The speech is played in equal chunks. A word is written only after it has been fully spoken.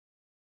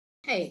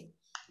Hey,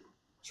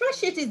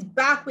 Trash It is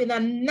back with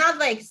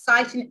another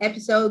exciting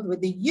episode with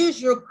the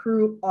usual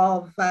crew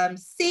of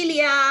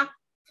Celia,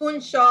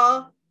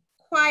 Funshaw,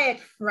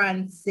 Quiet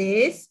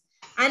Francis.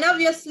 And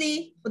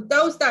obviously, for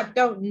those that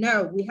don't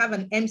know, we have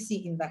an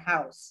MC in the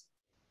house.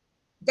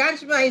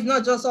 Danjuma is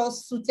not just all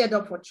suited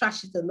up for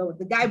Trash It alone.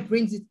 The guy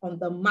brings it on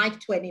the mic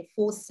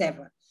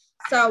 24/7.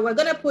 So we're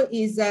going to put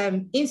his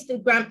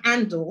Instagram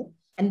handle,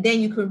 and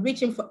then you can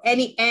reach him for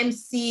any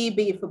MC,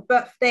 be it for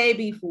birthday,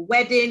 be it for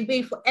wedding, be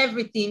it for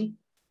everything.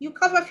 You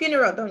cover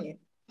funeral, don't you?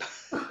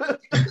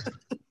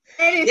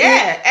 Anything.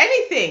 Yeah,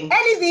 anything.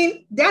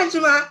 Anything.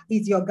 Danjuma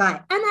is your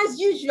guy. And as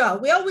usual,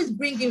 we always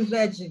bring in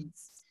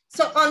virgins.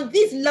 So on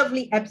this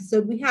lovely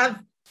episode, we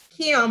have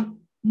Kiam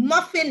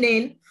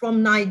Muffinin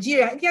from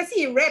Nigeria. You can see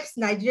he reps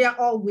Nigeria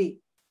all week.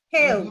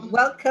 Hail,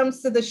 welcome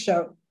to the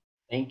show.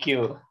 Thank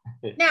you.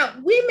 Now,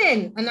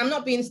 women, and I'm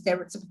not being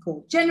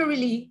stereotypical,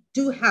 generally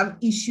do have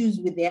issues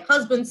with their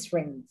husbands'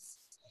 friends.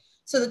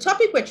 So the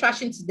topic we're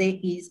trashing today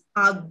is,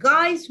 are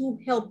guys who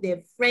help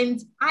their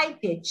friends hide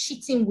their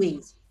cheating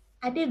ways,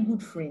 are they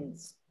good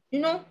friends? You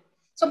know,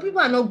 some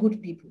people are not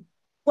good people,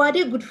 but are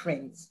they good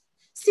friends?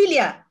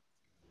 Celia,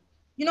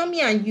 you know,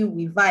 me and you,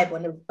 we vibe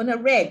on a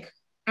reg.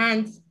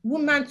 And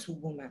woman to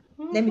woman,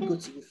 let me go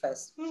to you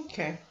first.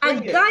 Okay.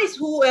 And guys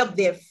who help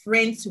their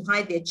friends to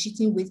hide their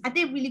cheating ways, are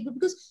they really good?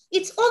 Because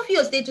it's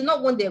obvious they do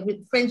not want their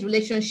friends'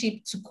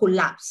 relationship to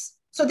collapse.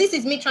 So this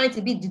is me trying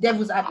to be the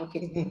devil's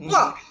advocate.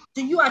 But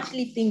do you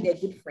actually think they're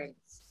good friends?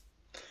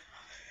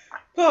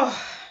 Oh,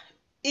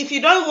 if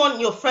you don't want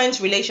your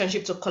friend's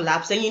relationship to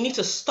collapse, then you need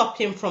to stop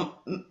him from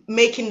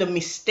making the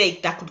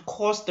mistake that could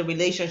cause the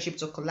relationship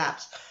to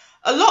collapse.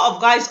 A lot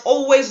of guys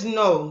always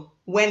know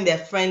when their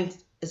friend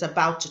is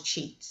about to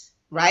cheat,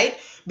 right?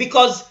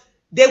 Because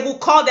they will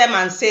call them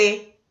and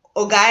say,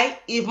 oh guy,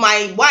 if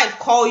my wife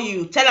call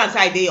you, tell her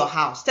I dey your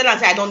house. Tell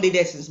her I don't dey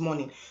there since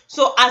morning.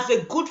 So as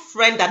a good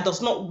friend that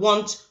does not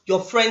want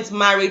your friend's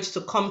marriage to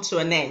come to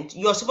an end,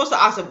 you're supposed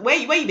to ask them, where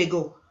you they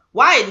go?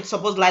 Why are you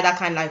supposed to lie that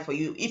kind of life for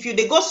you? If you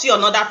they go see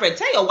another friend,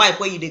 tell your wife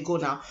where you they go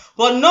now.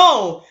 But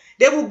no,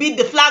 they will be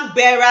the flag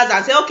bearers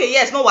and say, okay,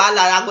 yes, no,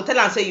 I go tell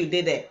her and say you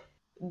did there.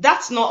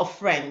 That's not a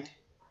friend.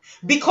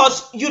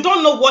 Because you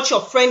don't know what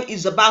your friend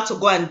is about to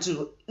go and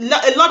do.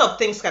 A lot of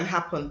things can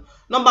happen.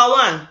 Number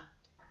one,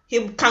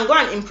 he can go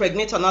and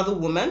impregnate another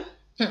woman.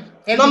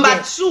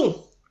 Number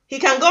two, he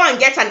can go and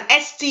get an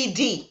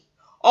STD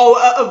or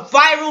a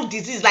viral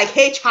disease like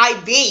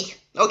HIV,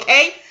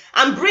 okay?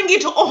 And bring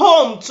it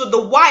home to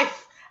the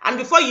wife. And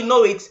before you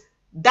know it,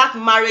 that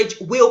marriage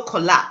will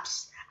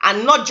collapse.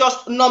 And not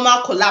just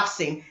normal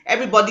collapsing.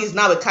 Everybody is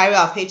now a carrier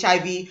of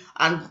HIV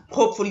and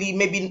hopefully,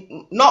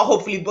 maybe not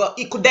hopefully, but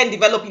it could then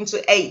develop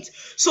into AIDS.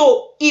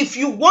 So if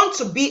you want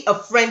to be a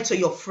friend to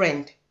your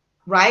friend,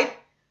 right?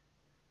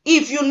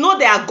 If you know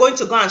they are going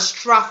to go and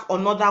straff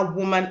another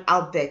woman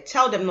out there,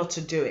 tell them not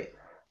to do it.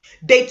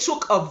 They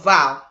took a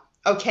vow,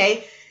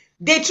 okay?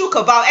 They took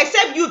a vow,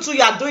 except you two,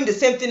 you are doing the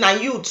same thing,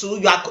 and you two,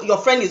 your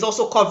friend is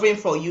also covering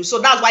for you. So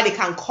that's why they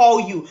can call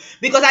you.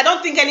 Because I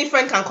don't think any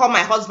friend can call my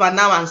husband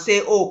now and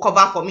say, oh,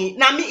 cover for me.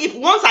 Now, if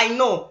once I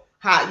know,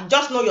 you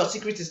just know your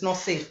secret is not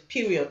safe,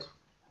 period.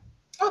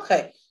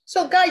 Okay.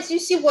 So guys, you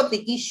see what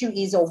the issue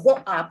is, or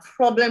what our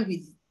problem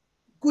with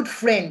good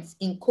friends,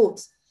 in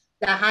quotes,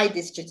 that hide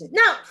this cheating.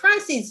 Now,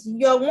 Francis,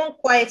 you're one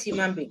quiet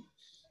human being.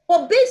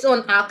 But based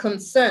on our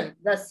concern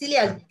that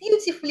Celia has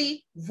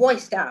beautifully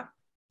voiced out,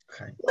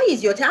 okay, what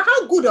is your time?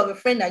 How good of a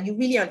friend are you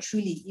really and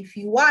truly if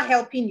you are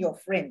helping your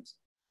friend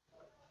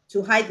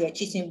to hide their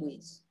cheating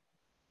ways?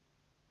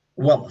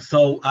 Well,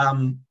 so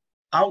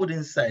I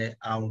wouldn't say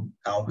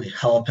I'll be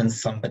helping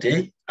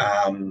somebody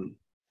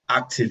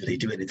actively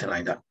do anything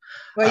like that.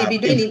 Well, you'll be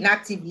doing it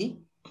actively.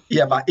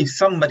 Yeah, but if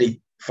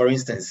somebody, for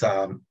instance,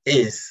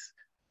 is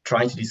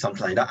trying to do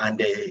something like that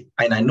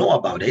and I know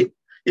about it,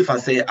 if I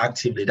say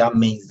actively, that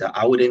means that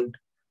I wouldn't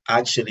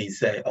actually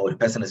say, oh, the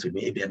person is with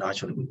me if they're not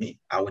actually with me.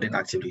 I wouldn't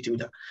actively do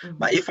that.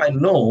 But if I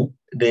know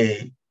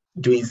they're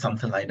doing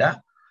something like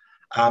that,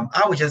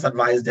 I would just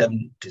advise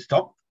them to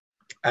stop.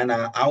 And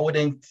I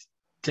wouldn't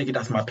take it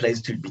as my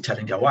place to be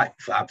telling their wife.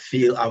 I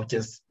feel I would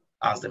just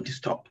ask them to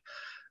stop.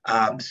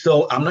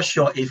 So I'm not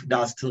sure if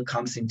that still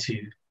comes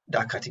into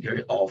that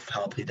category of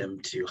helping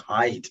them to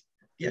hide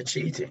their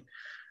cheating.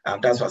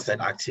 That's what I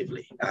said,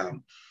 actively.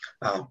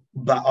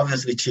 But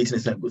obviously cheating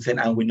is not a good thing,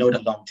 and we know the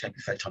long-term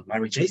effect on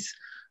marriages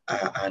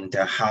and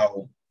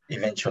how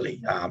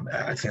eventually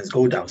things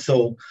go down.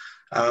 So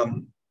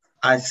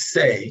I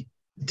say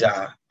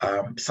that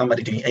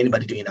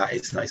anybody doing that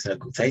is not a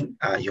good thing.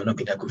 You're not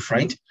being a good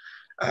friend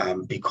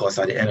because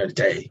at the end of the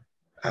day,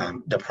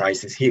 the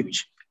price is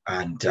huge,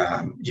 and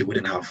you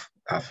wouldn't have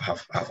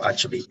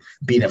actually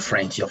been a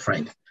friend to your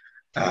friend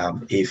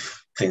if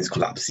things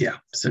collapse. Yeah,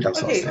 so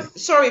that's okay.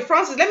 Sorry,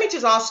 Francis, let me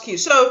just ask you.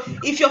 So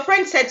if your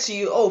friend said to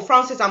you, oh,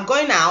 Francis, I'm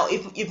going out,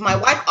 if my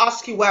wife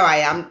asks you where I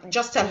am,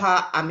 just tell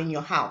her I'm in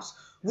your house,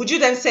 would you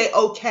then say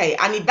okay?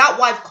 And if that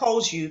wife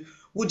calls you,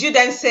 would you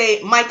then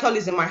say Michael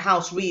is in my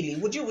house? Really,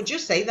 would you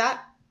say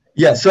that?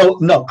 Yeah, so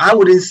no, I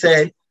wouldn't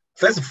say.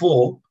 First of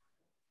all,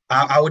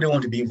 I wouldn't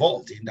want to be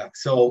involved in that.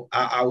 So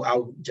I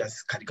would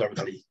just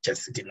categorically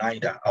just deny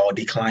that or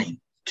decline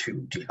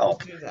to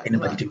help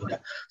anybody do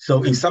that.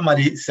 So if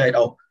somebody said,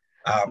 "Oh,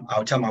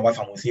 I'll tell my wife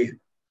I'm with you,"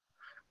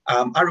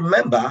 I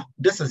remember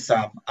this is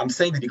I'm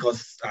saying it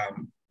because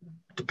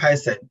the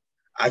person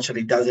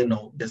actually doesn't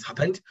know this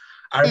happened.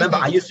 I remember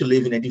I used to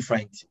live in a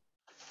different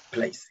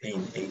place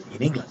in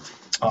England.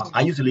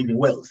 I used to live in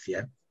Wales,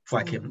 before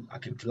I came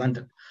to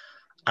London,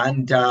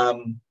 and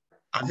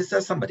I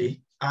visited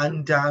somebody,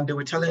 and they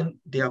were telling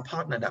their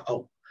partner that,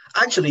 oh,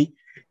 actually,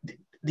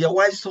 their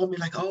wife told me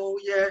like, oh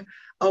yeah,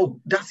 oh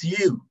that's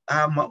you.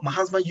 My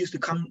husband used to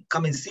come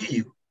and see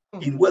you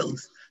in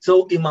Wales.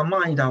 So in my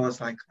mind, I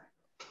was like,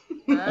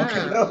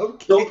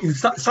 okay.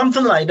 So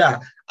something like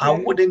that, I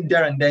wouldn't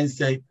dare and then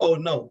say, oh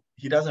no,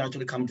 he doesn't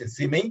actually come to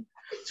see me.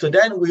 So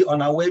then we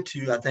on our way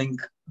to, I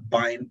think,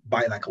 buy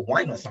like a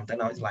wine or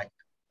something. I was like,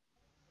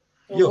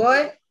 yo,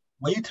 what?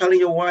 Were you telling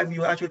your wife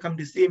you actually come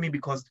to see me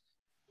because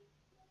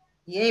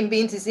you ain't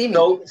been to see me?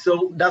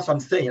 So that's what I'm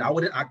saying. I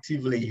wouldn't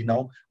actively,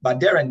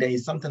 but there and then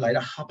if something like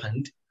that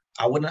happened,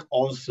 I wouldn't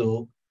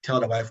also tell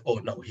the wife,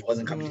 oh no, he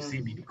wasn't coming to see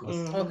me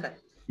because okay.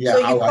 Yeah, so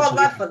you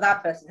covered for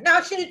that person.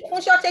 Now, shall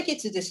I take you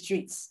to the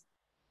streets?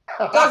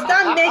 Does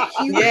that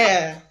make you?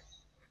 Yeah.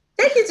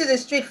 Take you to the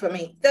street for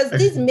me. Does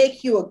this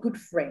make you a good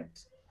friend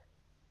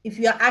if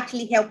you are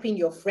actually helping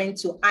your friend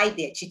to hide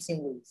their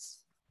cheating ways?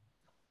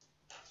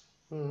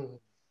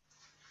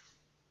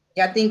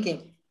 You're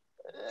thinking.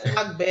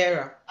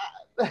 Bearer.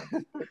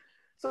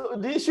 So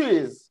the issue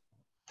is,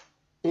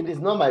 it is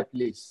not my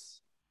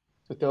place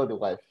to tell the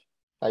wife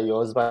that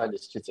your husband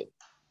is cheating.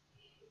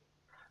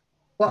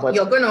 Well, but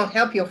you're going to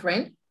help your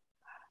friend?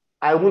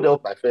 I would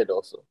help my friend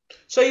also.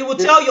 So you would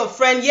tell your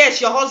friend, yes,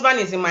 your husband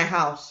is in my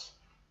house.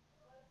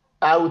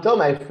 I will tell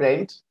my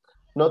friend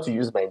not to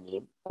use my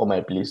name or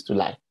my place to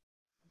lie.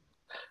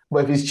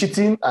 But if he's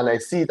cheating and I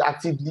see it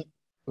actively,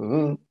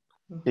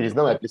 it is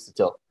not my place to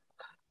tell.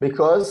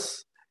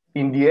 Because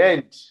in the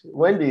end,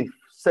 when they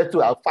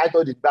settle and fight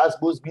all the bass,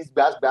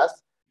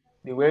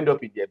 they will end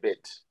up in their bed.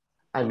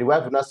 And the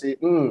wife will not say,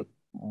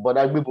 but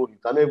I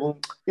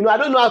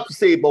don't know how to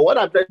say it, but what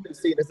I'm trying to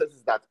say in essence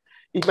is that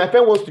if my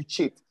friend wants to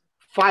cheat,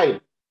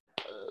 fine.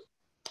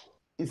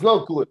 It's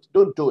not good.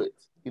 Don't do it.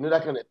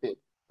 That kind of thing.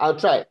 I'll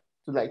try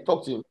to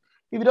talk to him.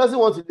 If he doesn't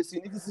want to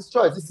listen, it is his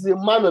choice. This is a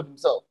man of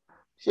himself.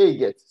 Sure he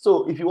gets.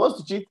 So if he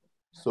wants to cheat,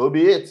 so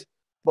be it.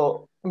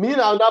 But me,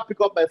 I'll now pick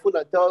up my phone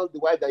and tell the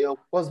wife that your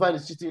husband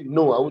is cheating.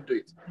 No, I won't do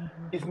it.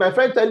 If my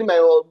friend telling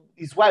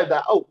his wife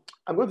that, oh,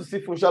 I'm going to see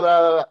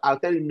Funsho, I'll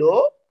tell him,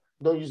 no,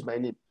 don't use my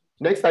name.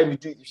 Next time you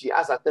do it, if she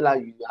asks, I'll tell her,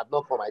 you have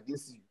not come, I didn't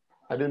see you.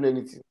 I don't know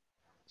anything.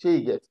 Sure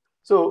you get.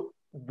 So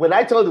when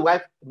I tell the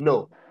wife,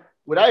 no.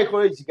 When I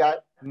encourage the guy,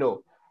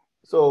 no.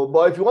 So,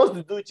 but if he wants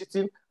to do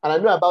cheating and I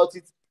know about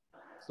it,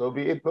 so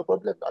be it, no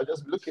problem. I'll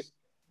just be looking.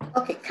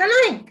 Okay, can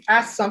I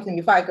ask something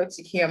before I go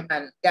to Kim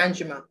and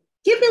Danjuma?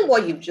 Given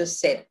what you've just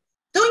said,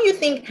 don't you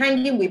think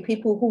hanging with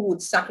people who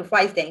would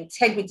sacrifice their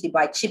integrity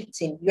by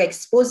cheating, you're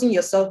exposing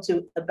yourself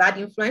to a bad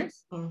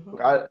influence?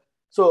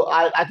 So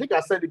I think I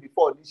said it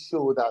before on this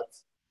show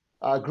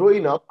that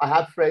growing up, I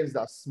had friends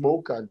that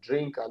smoke and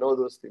drink and all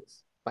those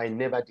things, but I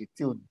never did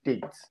till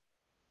date.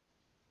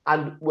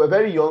 And we're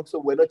very young, so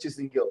we're not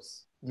chasing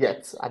girls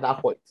yet at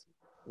that point.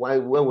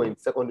 When we're in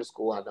secondary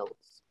school and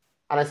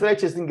I started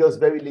chasing girls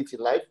very late in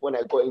life when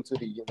I got into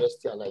the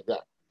university and like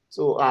that.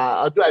 So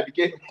although I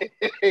became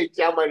a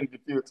chairman in the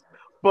field,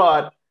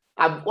 but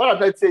what I'm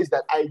trying to say is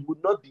that I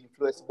would not be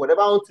influenced.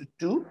 Whatever I want to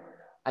do,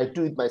 I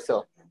do it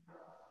myself.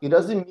 It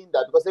doesn't mean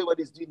that because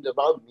everybody is doing it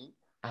around me,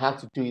 I have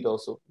to do it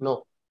also.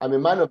 No, I'm a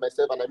man of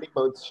myself and I make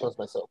my own decisions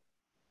myself.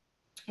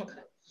 Okay.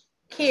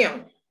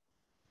 Kim,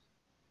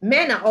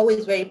 men are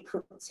always very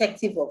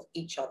protective of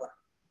each other.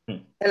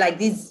 They're like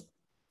this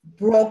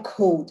bro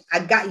code, I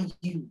got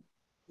you.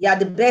 Yeah,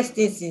 the best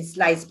thing since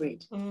sliced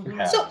bread.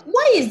 So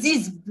why is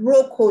this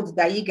bro code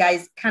that you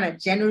guys kind of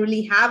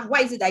generally have?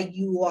 Why is it that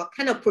you are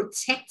kind of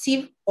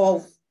protective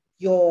of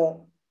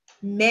your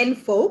men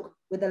folk,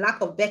 with a lack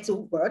of better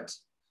word,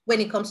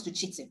 when it comes to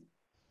cheating?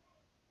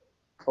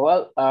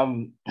 Well,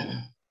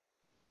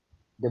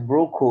 the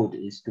bro code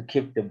is to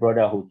keep the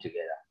brotherhood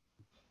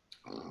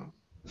together.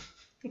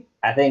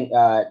 I think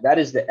that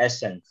is the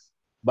essence.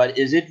 But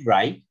is it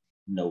right?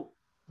 No.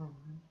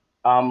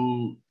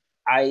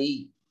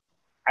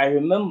 I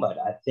remembered,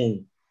 I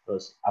think it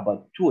was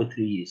about 2 or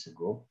 3 years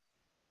ago.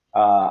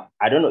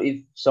 I don't know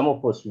if some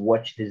of us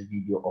watched this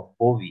video of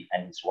Bovi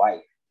and his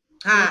wife.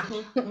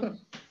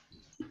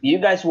 You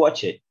guys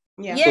watch it?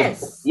 Yeah.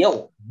 Yes.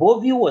 So,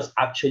 Bovi was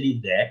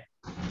actually there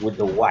with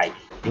the wife.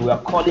 They were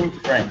calling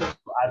friends to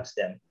ask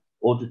them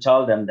or to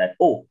tell them that,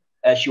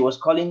 she was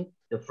calling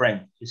the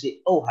friend to say,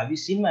 oh, have you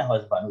seen my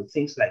husband? Or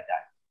things like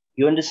that.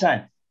 You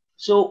understand?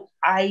 So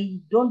I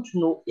don't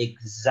know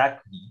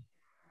exactly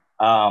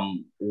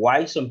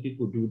why some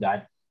people do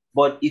that.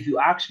 But if you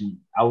ask me,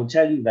 I will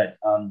tell you that,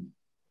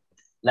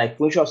 like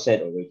Funsho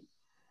said already,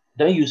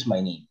 don't use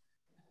my name.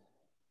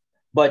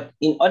 But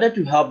in order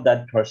to help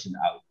that person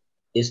out,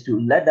 is to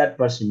let that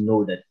person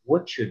know that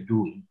what you're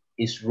doing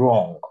is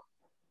wrong.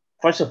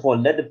 First of all,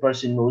 let the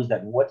person knows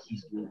that what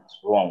he's doing is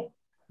wrong.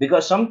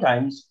 Because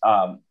sometimes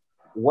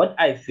what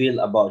I feel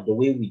about the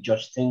way we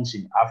judge things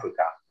in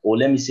Africa, or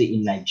let me say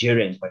in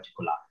Nigeria in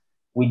particular,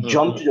 we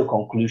jump to the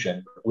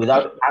conclusion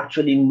without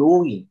actually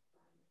knowing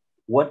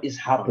what is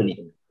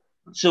happening.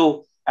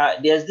 So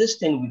there's this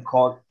thing we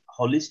call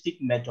holistic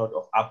method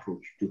of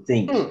approach to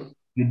things.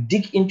 You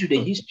dig into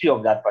the history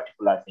of that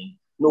particular thing.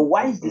 No,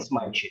 why is this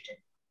man cheating?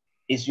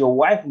 Is your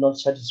wife not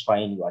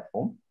satisfying you at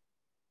home?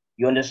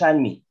 You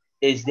understand me?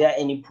 Is there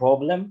any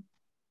problem?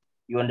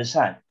 You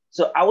understand?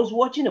 So I was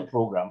watching a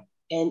program,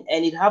 and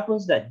it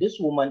happens that this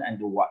woman and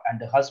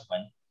the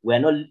husband were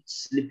not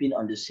sleeping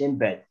on the same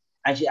bed,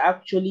 and she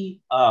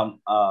actually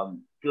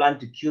planned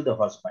to kill the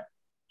husband.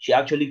 She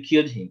actually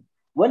killed him.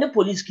 When the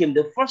police came,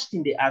 the first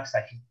thing they asked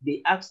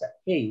her,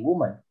 "Hey,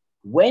 woman,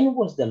 when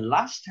was the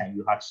last time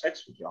you had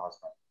sex with your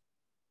husband?"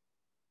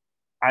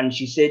 And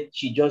she said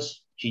she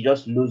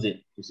just lose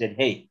it. She said,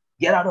 "Hey,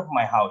 get out of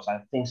my house,"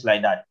 and things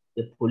like that.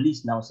 The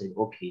police now said,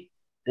 "Okay,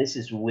 this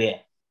is where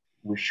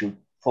we should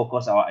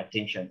focus our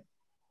attention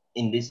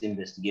in this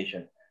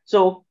investigation."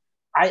 So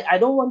I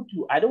don't want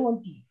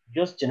to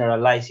just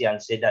generalize here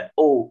and say that,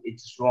 oh,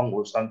 it's wrong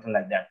or something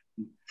like that.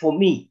 For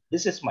me,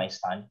 this is my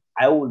stand.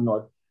 I will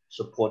not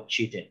support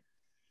cheating.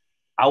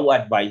 I will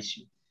advise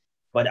you.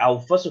 But I will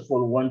first of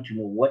all want to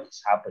know what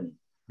is happening.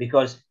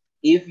 Because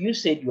if you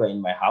said you are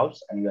in my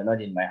house and you are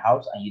not in my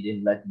house and you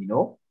didn't let me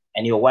know,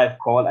 and your wife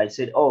called, I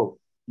said, "Oh,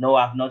 no,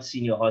 I've not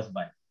seen your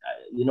husband."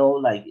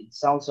 Like it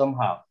sounds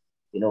somehow.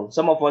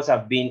 Some of us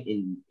have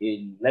been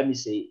in let me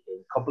say,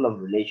 a couple of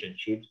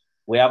relationships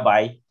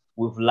whereby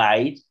we've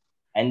lied,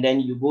 and then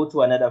you go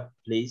to another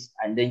place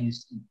and then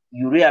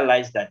you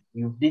realize that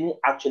you didn't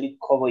actually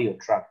cover your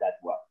track that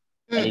well,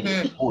 and it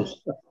is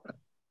exposed.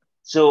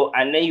 So,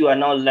 and then you are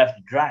now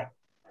left dry.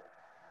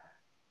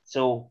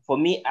 So for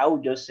me, I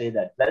would just say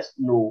that let's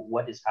know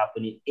what is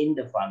happening in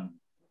the family.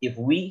 If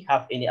we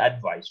have any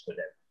advice for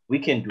them, we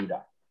can do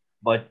that.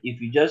 But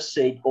if you just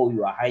say, "Oh,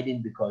 you are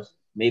hiding because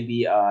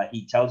maybe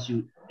he tells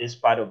you this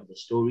part of the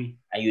story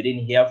and you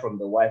didn't hear from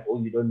the wife, or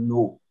you don't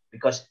know,"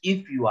 because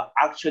if you are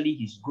actually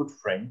his good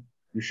friend,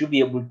 you should be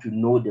able to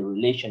know the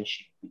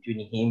relationship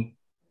between him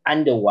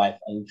and the wife,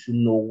 and you should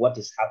know what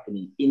is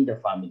happening in the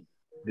family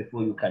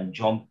before you can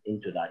jump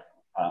into that.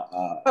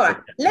 All right,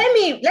 let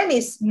me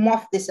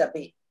morph this a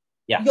bit.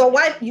 Yeah. Your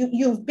wife,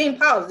 you've been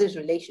part of this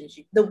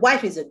relationship. The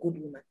wife is a good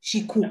woman.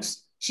 She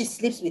cooks. She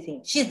sleeps with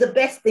him. She's the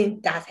best thing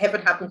that has ever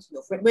happened to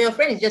your friend. But your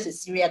friend is just a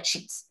serial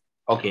cheat.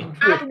 Okay.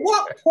 At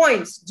what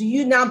point do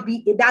you now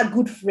be that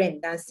good friend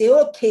and say,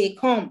 "Okay,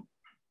 come,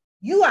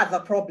 you are the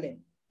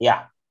problem"?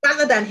 Yeah.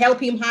 Rather than help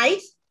him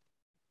hide.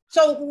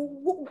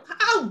 So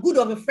how good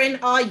of a friend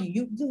are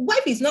you? The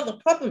wife is not the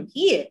problem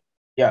here.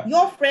 Yeah.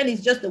 Your friend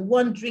is just the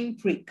wandering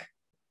prick.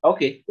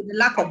 Okay. With the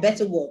lack of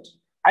better word.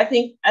 I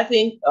think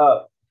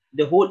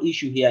the whole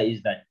issue here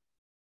is that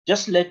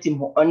just let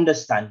him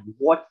understand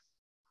what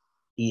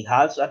he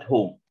has at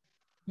home.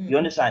 You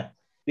understand?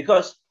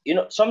 Because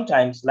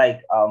sometimes,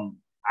 like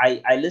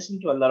I listen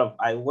to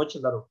I watch a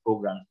lot of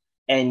programs,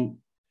 and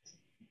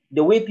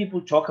the way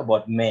people talk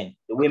about men,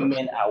 the way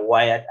men are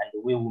wired and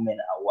the way women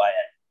are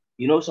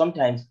wired,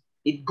 sometimes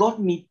it got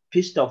me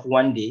pissed off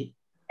one day,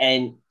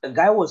 and a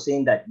guy was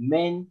saying that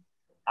men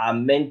are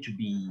meant to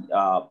be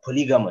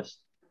polygamous.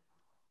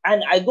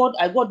 And I got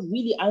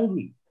really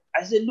angry.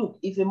 I said, look,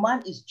 if a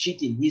man is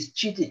cheating, he's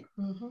cheating.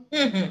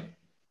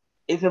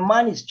 If a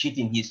man is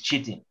cheating, he's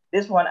cheating.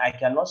 This one, I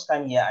cannot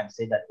stand here and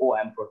say that, oh,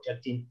 I'm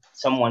protecting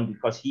someone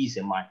because he is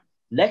a man.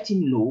 Let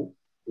him know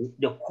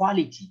the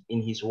quality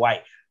in his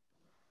wife.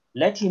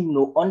 Let him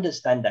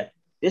understand that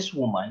this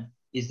woman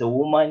is the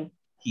woman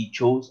he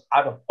chose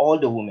out of all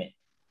the women.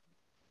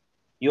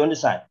 You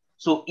understand?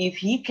 So if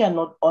he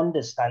cannot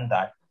understand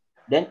that,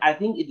 then I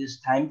think it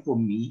is time for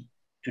me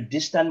to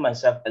distance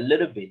myself a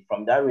little bit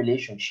from that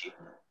relationship,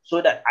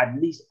 so that at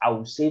least I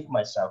will save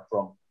myself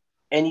from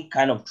any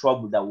kind of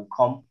trouble that will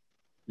come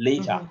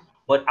later.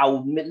 But I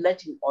will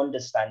let him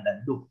understand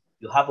that, look,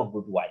 you have a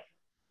good wife.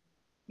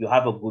 You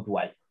have a good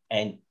wife.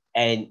 And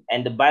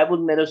the Bible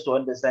made us to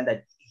understand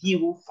that he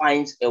who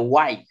finds a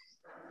wife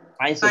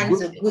finds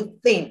a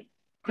good thing.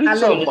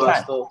 Preacher,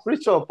 pastor.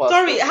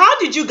 Sorry, how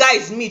did you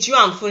guys meet, you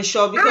and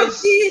Funshaw?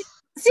 Because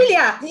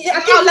Celia,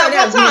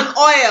 water and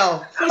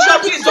oil. Funshaw,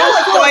 please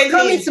don't spoil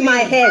coming to my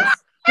head.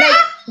 Like,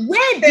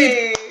 where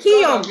did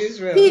Kiyon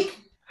pick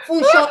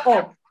Funshaw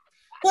up?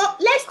 Well,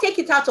 let's take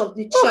it out of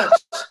the church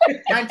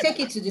and take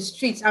it to the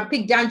streets and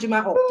pick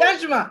Danjuma up.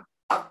 Danjuma,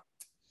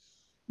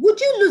 would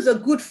you lose a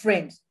good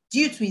friend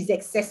due to his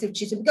excessive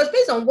cheating? Because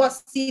based on what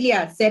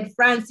Celia said,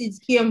 Francis,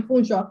 Kiyon,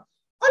 Funshaw,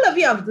 all of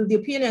you have the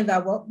opinion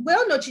that, well, we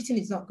all know cheating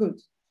is not good.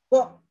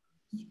 But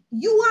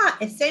you are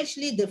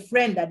essentially the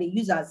friend that they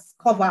use as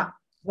cover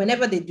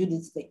whenever they do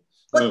this thing.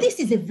 But this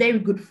is a very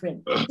good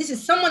friend. This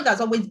is someone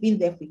that's always been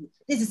there for you.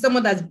 This is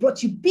someone that's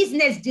brought you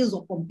business deals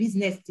upon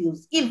business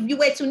deals. If you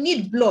were to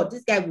need blood,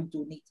 this guy would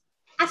donate.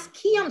 As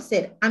Kiyon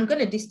said, I'm going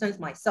to distance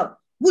myself.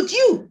 Would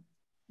you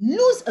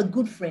lose a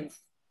good friend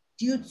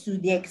due to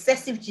the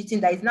excessive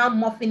cheating that is now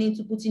morphing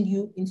into putting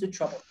you into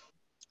trouble?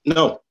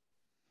 No.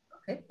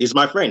 Okay. He's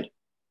my friend.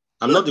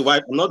 I'm not the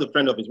wife. I'm not the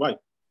friend of his wife.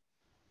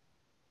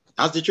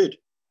 That's the truth.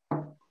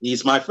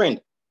 He's my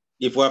friend.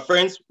 If we're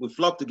friends, we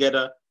flock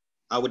together,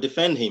 I would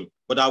defend him,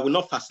 but I will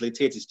not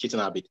facilitate his cheating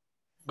habit.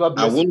 God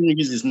bless I wouldn't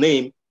use his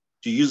name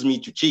to use me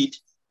to cheat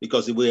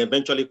because it will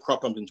eventually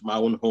crop up into my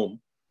own home.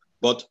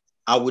 But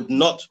I would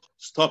not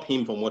stop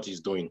him from what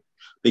he's doing,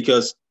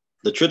 because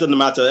the truth of the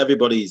matter,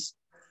 everybody is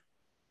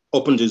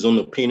open to his own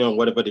opinion,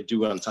 whatever they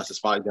do, and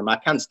satisfy them. I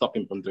can't stop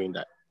him from doing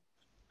that.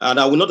 And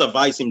I will not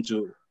advise him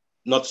to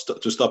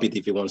to stop it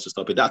if he wants to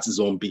stop it. That's his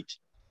own beat.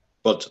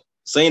 But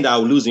saying that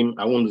I'll lose him,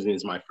 I won't lose him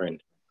as my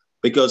friend.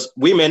 Because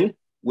women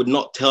would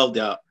not tell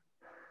their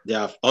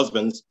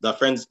husbands, their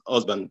friend's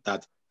husband,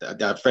 that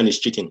their friend is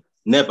cheating.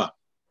 Never.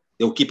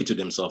 They'll keep it to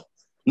themselves.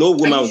 No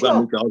woman will go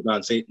and meet your husband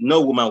and say,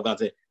 no woman will go and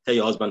say, tell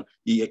your husband,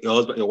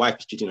 your wife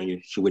is cheating on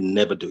you. She will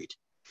never do it.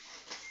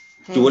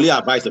 She will only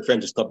advise the friend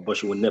to stop, but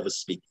she will never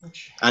speak.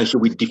 And she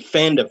will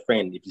defend a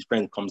friend if his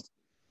friend comes to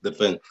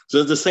defend. So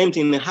it's the same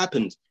thing that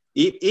happens.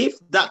 If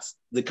that's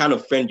the kind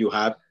of friend you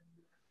have,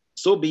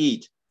 so be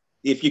it.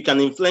 If you can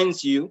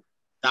influence you,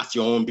 that's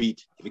your own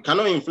beat. If it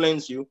cannot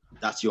influence you,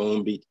 that's your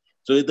own beat.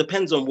 So it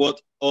depends on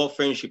what all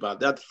friendship are.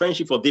 That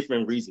friendship for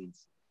different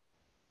reasons.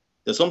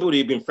 There's some people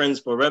who've been friends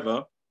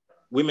forever.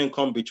 Women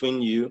come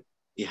between you,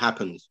 it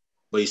happens,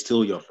 but he's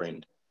still your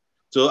friend.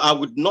 So I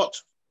would not,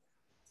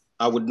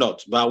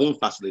 but I won't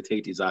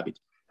facilitate his habit.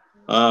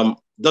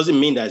 Doesn't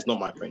mean that it's not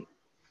my friend.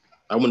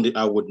 I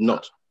would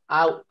not.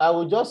 I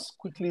will just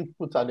quickly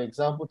put an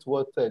example to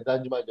what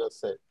Danjuma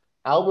just said.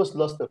 I almost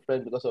lost a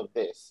friend because of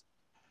this.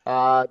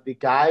 The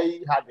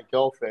guy had a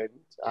girlfriend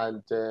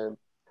and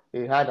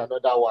he had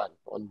another one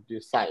on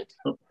the side.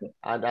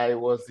 And I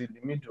was in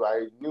the middle.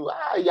 I knew,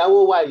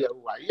 Yahoo.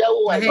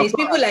 It's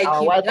people like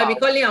you. They'll be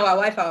calling our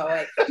wife.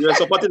 You're a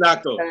supporting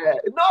actor.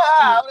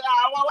 Our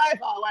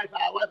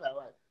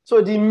wife.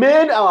 So the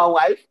man, our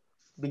wife,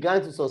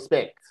 began to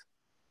suspect.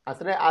 I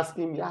started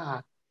asking me,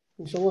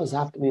 what's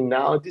happening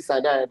now? This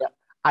and that and that.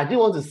 I didn't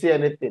want to say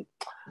anything.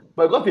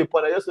 But I got to a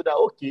point, I just said that,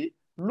 okay,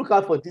 look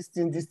out for this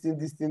thing.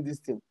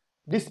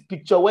 This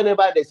picture,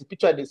 whenever there's a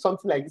picture, there's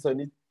something like this on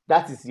it,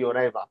 that is your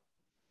rival.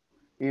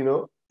 You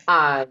know?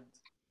 And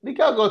the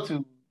girl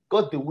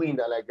got the win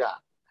and like that.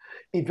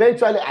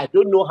 Eventually, I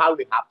don't know how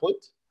it happened.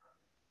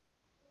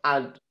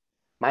 And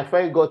my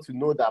friend got to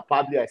know that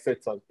probably I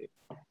said something.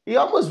 He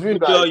almost ruined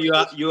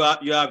that.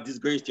 You have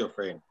disgraced your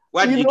friend.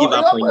 Why did you give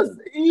up on him?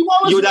 You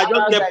would have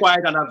just kept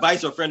quiet and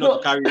advise your friend not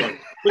to carry on.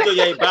 Because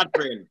you're a bad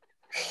friend.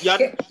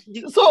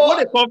 So what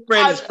they call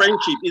friend is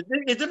friendship.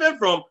 It's different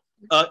from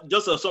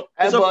just it's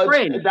a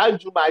friend.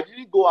 Danjuma, I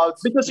didn't go out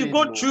because you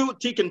go through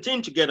thick and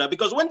thin together.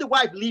 Because when the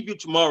wife leave you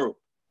tomorrow,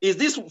 is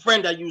this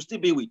friend that you still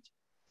be with?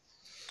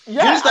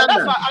 Yeah, and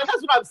that's what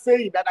I'm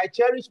saying. That I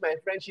cherish my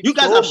friendship. You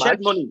guys have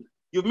shared money.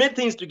 You've made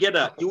things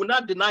together. You will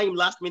not deny him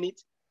last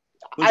minute.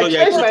 I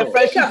cherish my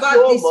friendship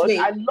so much.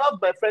 I love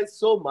my friends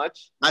so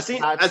much. I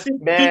think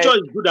future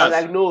is good as.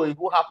 Like, no, it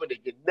won't happen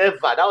again. Never.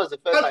 That was the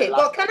first time. Okay,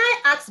 but can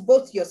I ask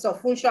both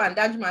yourself, Funsho and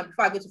Danjuma,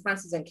 before I go to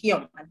Francis and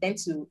Kiyon and then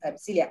to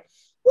Celia?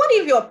 What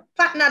if your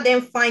partner then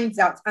finds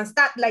out and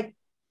start like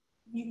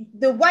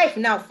the wife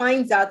now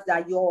finds out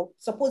that your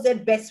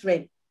supposed best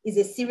friend is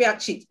a serial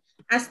cheat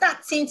and start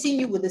tinting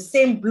you with the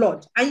same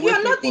blood and you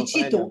are not the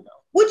cheater?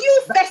 Would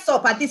you fess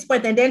up at this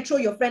point and then throw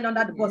your friend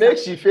under the bus? Make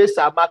she face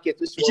her market.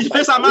 She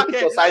face her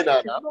market.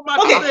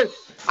 Okay.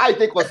 I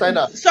take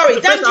consigner. Sorry,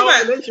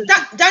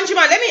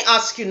 Danjuma, let me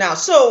ask you now.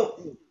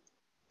 So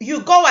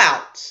you go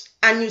out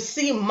and you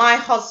see my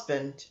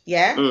husband,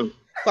 yeah?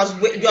 Because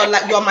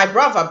you're my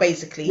brother,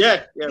 basically.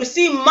 Yeah. You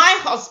see my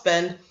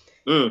husband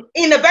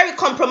in a very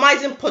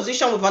compromising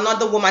position with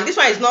another woman. This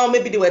one is not,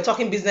 maybe they were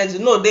talking business.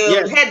 No,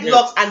 they're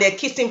headlocks and they're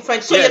kissing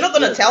French. So you're not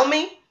going to tell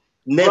me?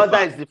 Never.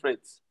 Brother is different.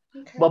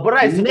 Okay. But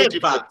brother is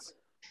different.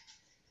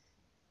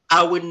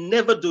 I would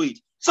never do it.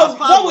 So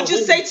what would you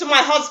say to my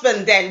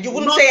husband then? You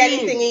wouldn't say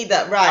anything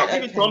either, right? I'll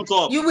give it thumbs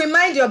up. You will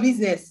mind your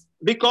business.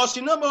 Because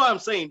you know what I'm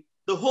saying?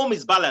 The home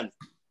is balanced.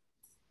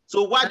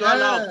 So why do I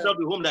now observe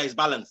the home that is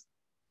balanced?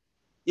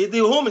 If the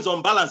home is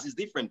unbalanced, it's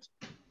different.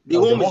 The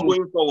home is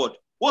going forward.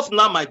 What's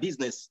not my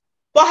business?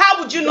 But how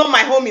would you know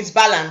my home is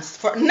balanced?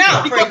 For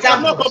example, you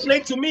have not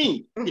complained to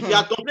me. If you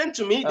have complained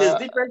to me, there's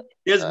different.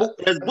 There's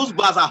Boost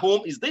Bars at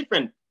home is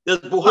different. There's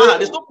Buhara.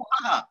 There's no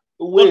Buhara.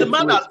 But the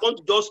man has gone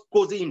to just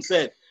cozy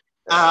himself.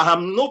 I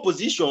have no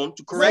position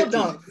to correct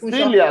him.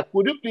 Celia,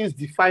 could you please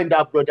define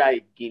that brother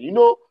again? You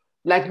know,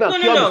 like now,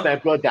 Kiyon is my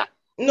brother.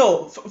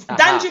 No,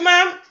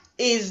 Danjuma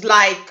is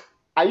like.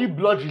 Are you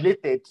blood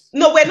related?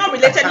 No, we're not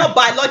related, not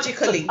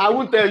biologically. I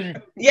won't tell you.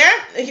 Yeah?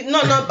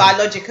 No, not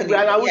biologically.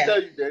 I will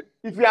tell you then.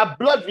 If we are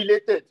blood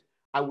related,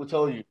 I will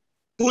tell you.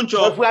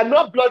 Funcho, if we are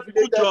not blood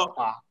related,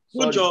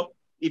 Funcho,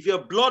 if you're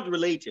blood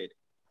related,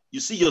 you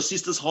see your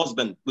sister's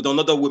husband with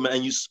another woman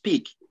and you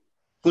speak,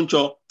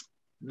 Funcho,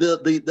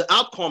 the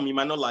outcome, you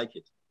might not like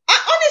it.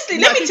 Honestly,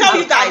 let me tell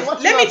you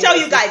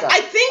guys.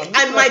 I think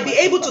I might be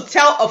able to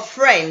tell a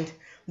friend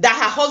that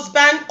her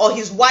husband or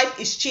his wife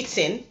is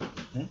cheating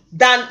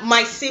than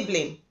my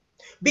sibling,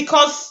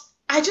 because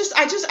I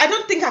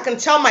don't think I can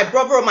tell my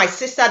brother or my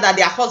sister that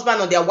their husband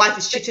or their wife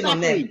is cheating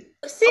on them.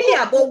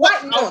 Celia, but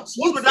why not?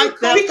 You would I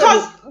feel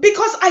tell- comfortable,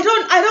 Because I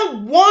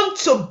don't want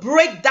to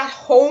break that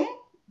home.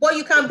 but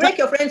you can break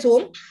your friend's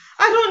home.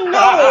 I don't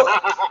know.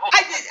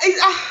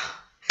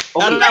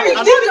 Okay. Very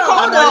And- difficult.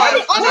 Hold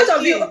on,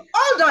 Honestly.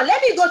 hold on.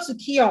 Let me go to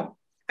Keon,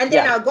 and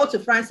then Yeah. I'll go to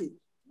Francis.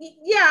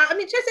 Yeah, I'm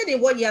interested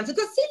in what you have,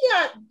 because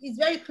Celia is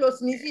very close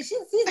to me. She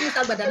sees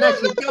Mr. Badana,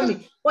 she'll tell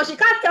me, but she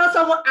can't tell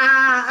someone.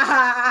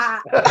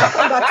 I'll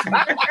come back to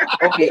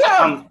you. Okay.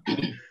 Yeah.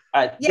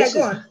 Yeah,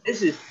 go on.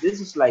 This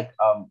is like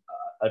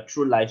a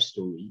true life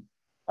story.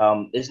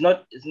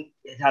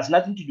 It has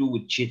nothing to do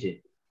with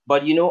cheating,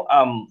 but you know,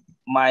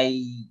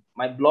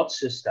 my blood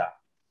sister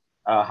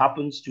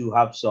happens to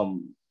have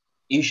some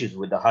issues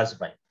with the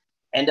husband,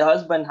 and the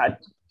husband had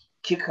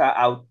kicked her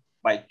out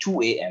by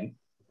 2 a.m.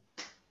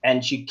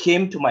 and she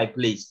came to my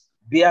place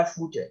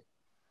barefooted.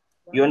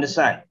 You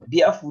understand?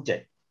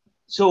 Barefooted.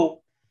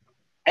 So,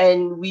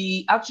 and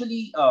we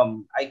actually,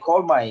 I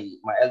called my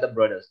elder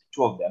brothers,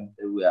 two of them,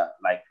 they were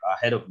like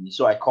ahead of me.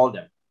 So I called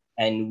them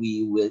and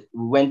we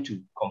went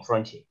to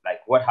confront him,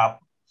 like what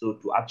happened. So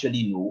to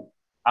actually know,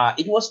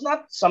 it was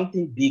not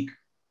something big,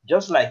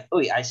 just like,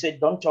 oh, I said,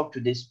 don't talk to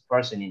this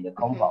person in the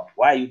compound.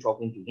 Why are you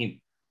talking to him?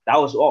 That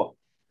was all.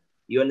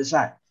 You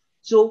understand?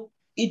 So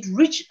it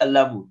reached a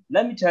level.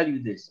 Let me tell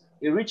you this.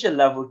 It reached a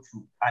level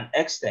to an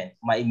extent.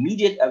 My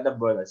immediate elder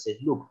brother said,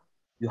 look,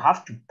 you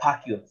have to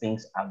pack your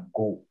things and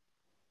go.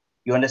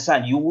 You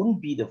understand? You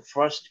wouldn't be the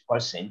first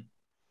person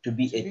to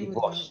be a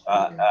divorced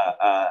woman.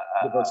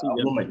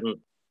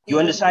 You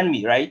understand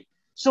me, right?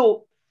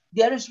 So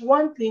there is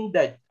one thing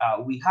that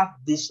we have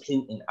this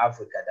thing in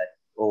Africa that,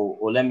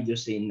 or let me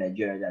just say in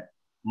Nigeria, that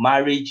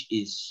marriage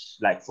is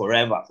like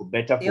forever, for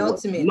better, The for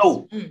worse. ultimate.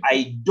 No,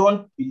 I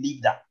don't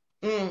believe that.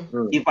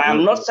 If I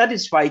am not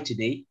satisfied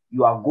today,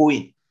 you are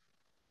going.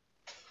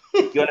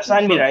 You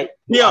understand me, right?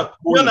 Yeah,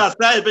 Kion has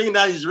started thinking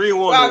that is real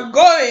one. I'm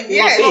going,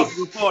 Yes. yes.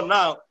 Before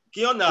now,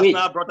 Kion has Wait.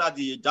 now brought out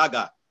the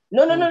dagger.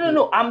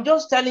 No. I'm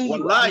just telling you.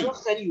 Wallahi. I'm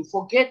just telling you.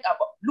 Forget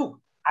about.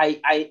 Look,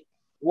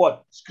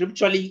 what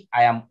scripturally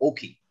I am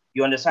okay.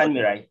 You understand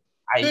me, right?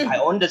 I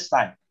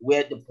understand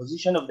where the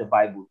position of the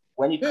Bible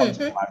when it comes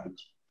to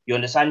marriage. You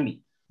understand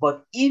me?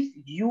 But if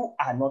you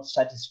are not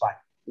satisfied,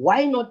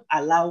 why not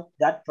allow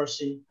that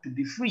person to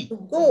be free?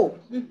 Go.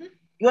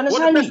 You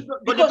understand me?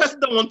 But the person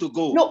don't want to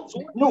go. No,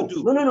 So what do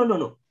you do?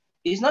 no.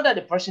 It's not that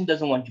the person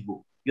doesn't want to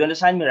go. You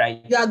understand me,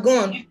 right? You are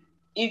gone.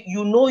 If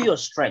you know your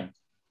strength,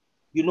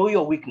 you know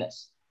your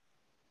weakness.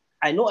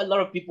 I know a lot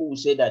of people will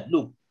say that,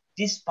 look,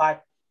 this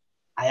part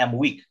I am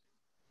weak.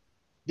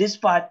 This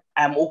part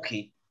I am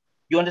okay.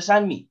 You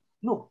understand me?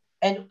 Look,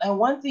 and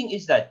one thing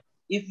is that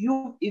if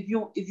you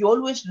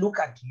always look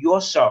at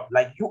yourself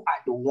like you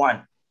are the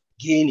one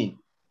gaining,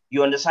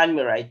 you understand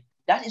me, right?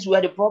 That is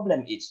where the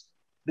problem is,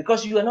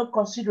 because you are not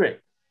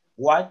considerate.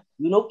 What?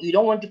 You know, you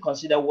don't want to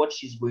consider what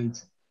she's going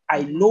through.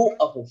 I know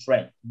of a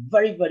friend,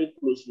 very, very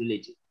close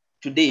relative.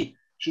 Today,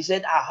 she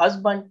said her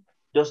husband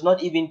does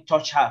not even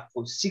touch her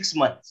for 6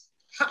 months.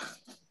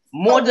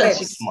 More than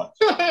 6 months.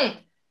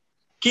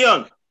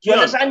 Kion, You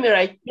understand me,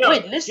 right? Kion,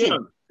 Wait, listen.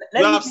 Kion,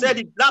 Let you me have finish. said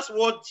it. That's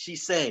what she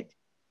said.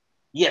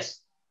 Yes.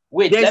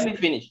 Wait, There's- let me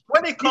finish.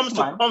 When it comes This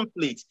to man-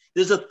 conflict,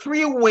 there's a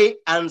three-way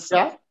answer.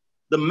 Yeah.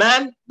 The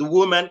man, the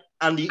woman,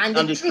 and the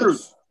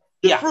truth.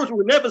 The Yeah. truth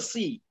we never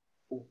see.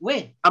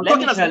 Wait, I'm let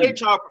talking me as tell an you.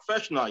 HR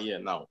professional here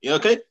now. Yeah,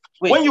 okay?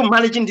 Wait. When you're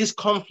managing this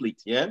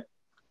conflict, yeah,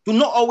 do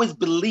not always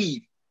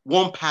believe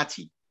one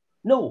party.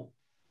 No.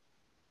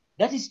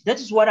 That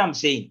is what I'm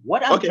saying.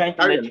 What I'm Okay, trying to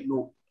carry let on. you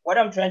know, what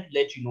I'm trying to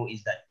let you know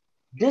is that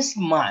this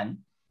man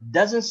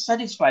doesn't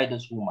satisfy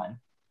this woman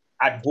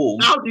at home.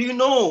 How do you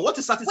know what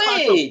is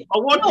satisfaction? Wait,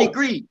 Or what no.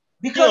 degree?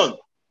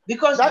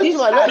 because That these is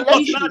why- are let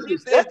him issues.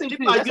 finish. Let Let him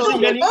people finish. are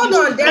using many Hold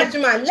on,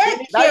 gentlemen. Let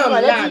That's Keon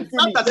why, let him land.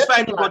 finish. Can't satisfy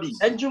Let him land.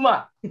 anybody.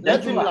 Enjuma,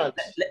 Let him land.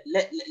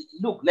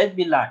 look, let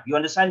me land. You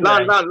understand me?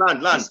 Land.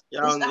 right?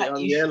 You're on the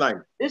issues.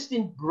 airline. This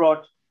thing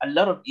brought a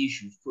lot of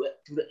issues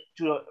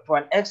to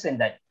an extent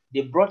that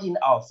they brought in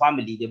our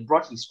family, they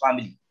brought his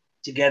family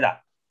together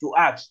to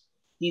ask.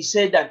 He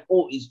said that,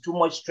 oh, it's too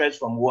much stress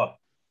from work.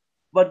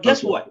 But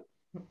guess what?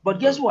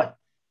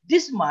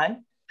 This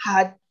man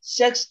had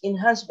sex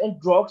enhancement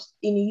drugs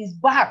in his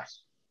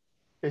bags.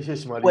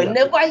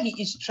 Whenever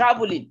he is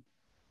traveling,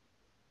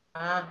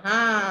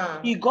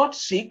 he got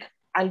sick,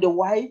 and the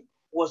wife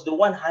was the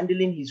one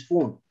handling his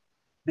phone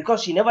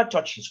because she never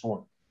touched his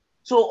phone.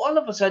 So all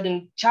of a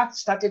sudden, chats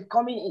started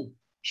coming in.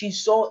 She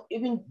saw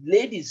even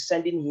ladies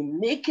sending him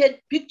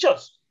naked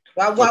pictures,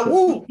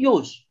 videos. He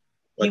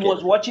Okay.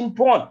 was watching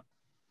porn.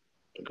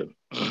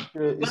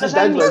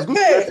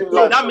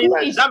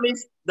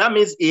 That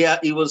means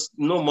he was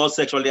no more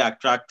sexually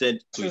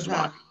attracted to his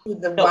wife. To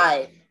the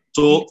wife.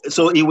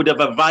 So he would have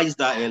advised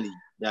that early.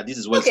 Yeah, this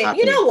is what's Okay,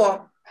 happening. you know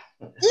what?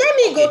 Let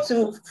me go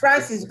to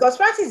Francis, because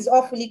Francis is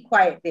awfully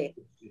quiet there.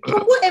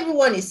 From what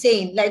everyone is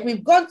saying, like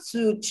we've gone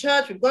to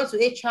church, we've gone to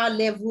HR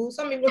level,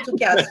 some people took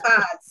it as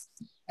far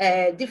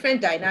as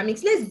different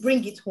dynamics. Let's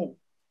bring it home.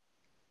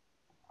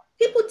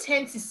 People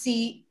tend to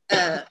see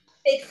a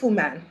faithful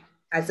man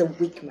as a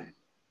weak man.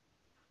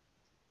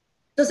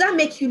 Does that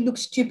make you look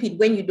stupid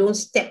when you don't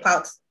step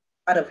out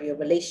of your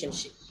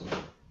relationship?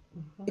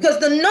 Because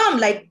the norm,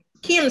 like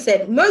Kim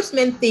said, most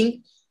men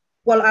think,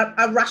 well,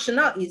 our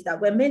rationale is that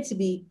we're meant to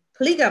be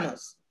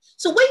polygamous.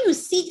 So when you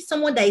see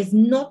someone that is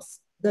not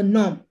the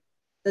norm,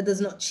 that does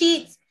not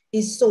cheat,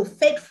 is so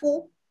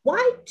faithful,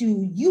 why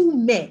do you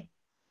men,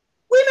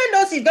 women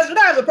don't see, because we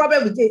don't have a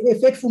problem with a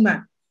faithful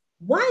man,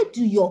 why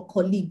do your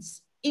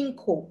colleagues in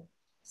co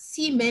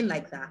see men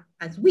like that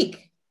as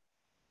weak?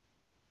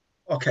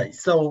 Okay,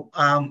 so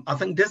I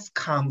think this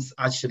comes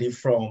actually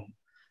from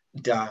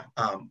the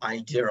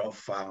idea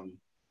of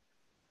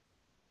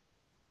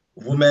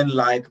women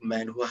like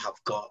men who have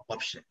got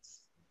options.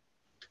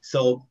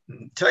 So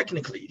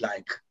technically,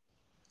 like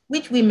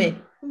which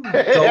women?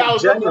 So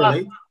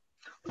generally,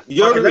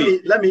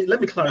 let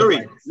me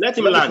clarify. Let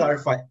him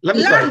land. Let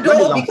me land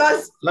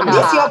because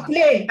it's your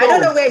plane. I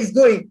don't know where it's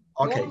going.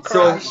 Okay,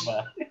 so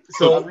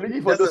I'm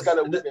looking for those kind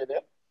of women.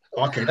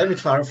 Okay, let me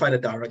clarify the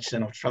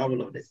direction of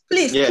travel of this.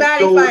 Please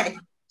clarify.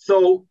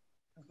 So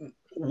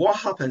what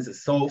happens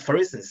is, so for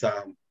instance,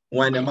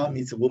 when a man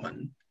meets a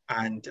woman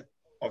and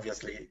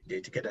obviously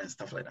they're together and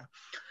stuff like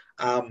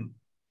that,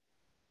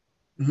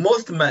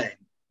 most men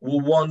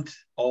will want,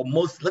 or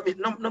most, let me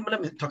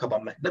talk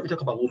about men. Let me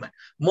talk about women.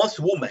 Most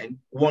women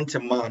want a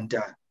man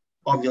that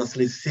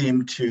obviously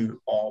seem to,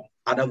 or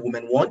other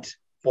women want,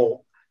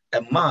 for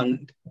a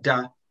man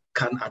that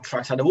can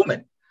attract other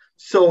women.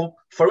 So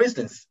for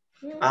instance,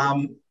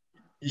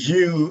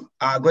 you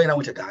are going out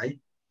with a guy,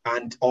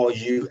 and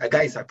a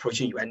guy is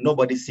approaching you, and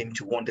nobody seems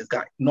to want this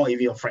guy, not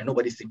even your friend.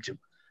 Nobody seems to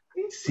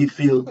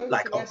feel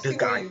like, oh, this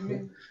guy.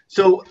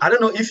 So I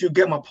don't know if you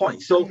get my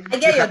point. So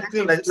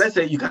let's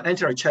say you can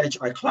enter a church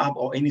or a club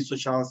or any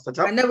social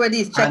setup, and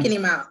nobody is checking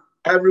him out.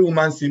 Every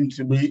woman seems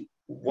to be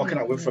walking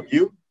away from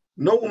you.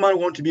 No woman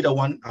wants to be the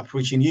one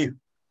approaching you.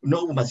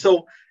 No woman.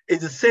 So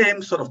it's the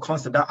same sort of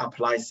concept that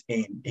applies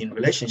in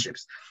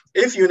relationships.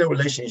 If you're in a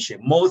relationship,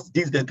 most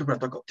these days people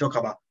talk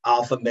about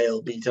alpha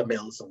male, beta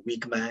males, and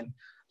weak man,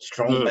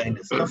 strong men,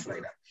 and stuff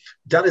like that.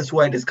 That is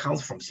where this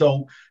comes from.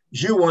 So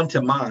you want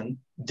a man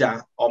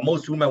that, or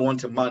most women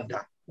want a man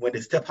that when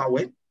they step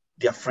away,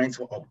 their friends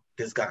will, oh,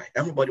 this guy.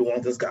 Everybody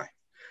wants this guy.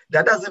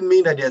 That doesn't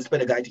mean that they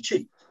expect a guy to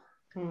cheat.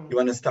 You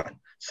understand?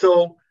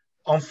 So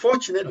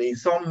unfortunately,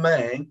 some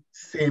men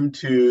seem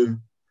to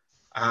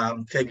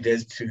take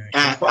this to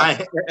far.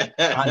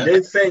 And they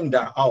think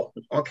that, oh,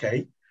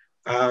 okay,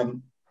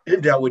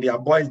 if they're with their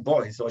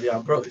boys or their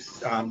bros,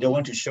 they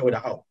want to show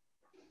that, oh,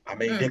 I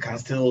mean, they can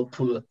still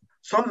pull.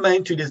 Some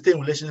men, to they stay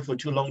in relationship for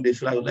too long, they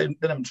feel like, let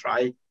them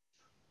try.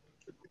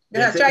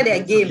 Try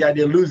their game. Yeah,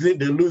 they're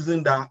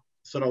losing that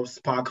sort of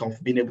spark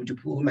of being able to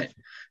pull men.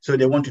 So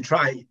they want to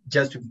try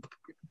just to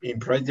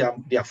impress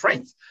their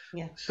friends.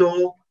 Yeah.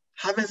 So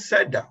having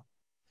said that,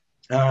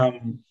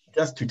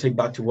 just to take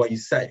back to what you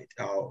said,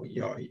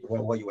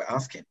 what you were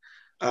asking,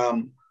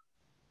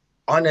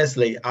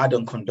 honestly, I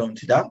don't condone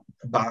to that.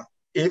 But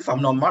if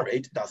I'm not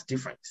married, that's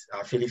different.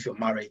 I feel if you're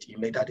married, you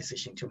made that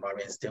decision to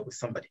marry and stay with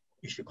somebody,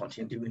 you should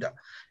continue doing that.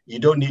 You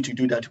don't need to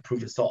do that to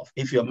prove yourself.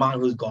 If you're a man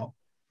who's got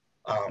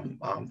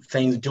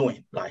things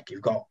doing, like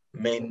you've got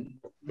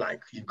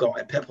you've got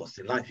a purpose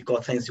in life, you've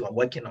got things you are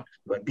working on,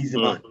 you're a busy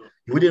man,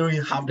 you wouldn't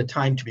really have the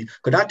time to be,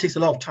 because that takes a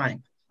lot of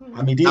time.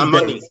 I mean, these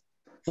days,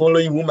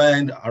 following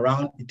women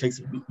around, it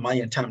takes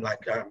money and time,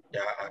 like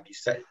you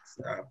said.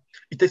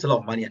 It takes a lot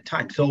of money and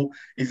time. So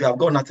if you have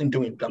got nothing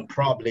doing, then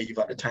probably you've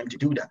got the time to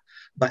do that.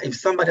 But if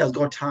somebody has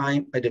got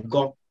time, but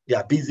they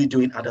are busy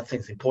doing other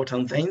things,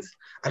 important things,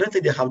 I don't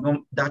think they have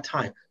that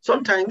time.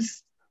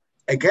 Sometimes,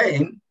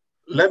 again,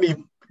 let me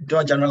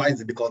don't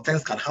generalize it, because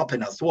things can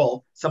happen as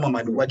well. Someone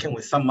might be working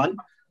with someone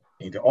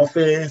in the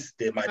office,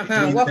 they might be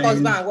doing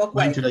things,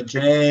 going to the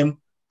gym.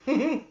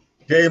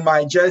 They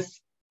might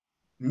just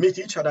meet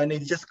each other and they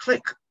just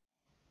click,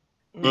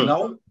 you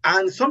know?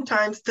 And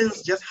sometimes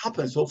things just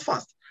happen so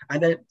fast.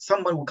 And then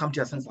someone will come to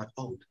your sense like,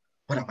 oh,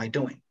 what am I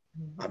doing?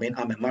 I mean,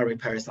 I'm a married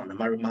person, I'm a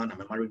married man,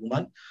 I'm a married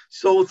woman.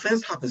 So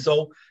things happen.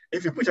 So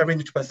if you put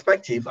everything into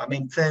perspective, I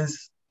mean,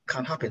 things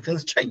can happen,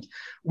 things change.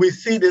 We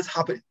see this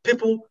happen.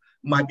 People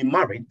might be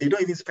married, they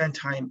don't even spend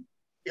time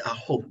at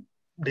home.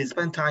 They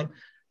spend time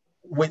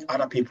with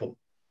other people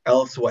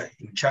elsewhere,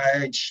 in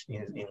church,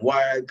 in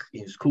work,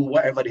 in school,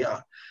 wherever they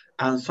are.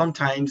 And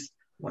sometimes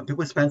when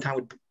people spend time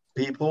with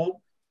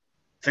people,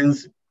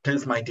 things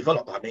might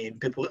develop. I mean,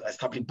 people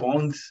establish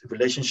bonds,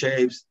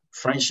 relationships,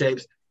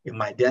 friendships. It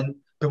might then,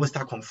 people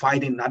start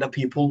confiding in other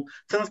people.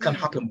 Things can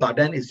happen, but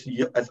then it's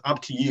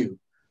up to you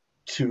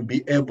to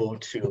be able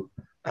to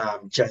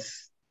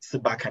just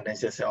sit back and then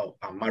just say, oh,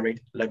 I'm married,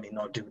 let me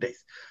not do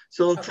this.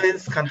 So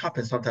things can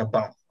happen sometimes,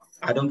 but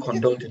I don't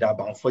condone to that,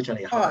 but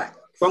unfortunately,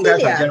 some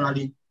guys are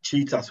generally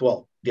cheat as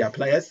well. They are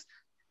players,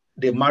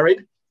 they're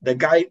married,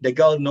 the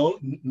girl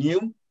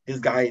knew this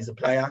guy is a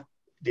player.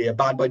 They're a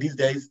bad boy these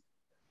days.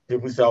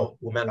 People say, oh,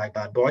 women like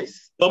bad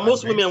boys. But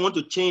most women want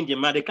to change a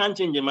man. They can't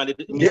change a man.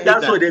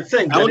 That's what they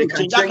think. I That they want to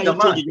can change the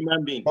man. a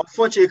human being.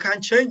 Unfortunately, you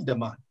can't change the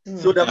man.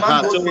 So the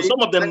man goes So in, some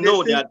of them and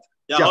know they think, that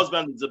their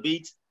husband is a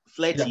bit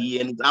flirty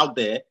and is out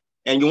there,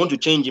 and you want to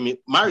change him.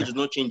 Marriage does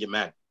not change a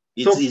man.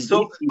 It gets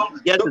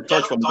the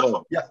touch from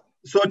God. Yeah.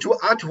 So to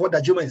add to what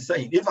Danjuma is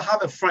saying, if I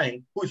have a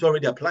friend who is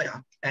already a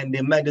player and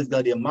they met this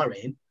girl they're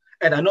marrying,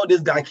 and I know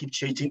this guy keeps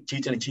cheating,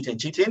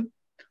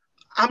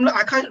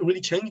 I can't really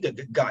change the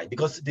guy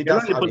because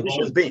that's how they've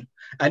always been.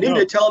 And if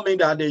they tell me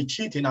that they're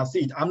cheating, I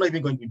see it. I'm not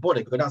even going to be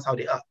bothered because that's how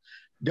they are.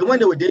 Then when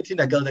they were dating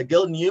the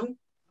girl knew.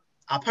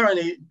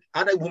 Apparently,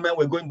 other women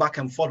were going back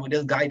and forth with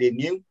this guy. They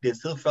knew. They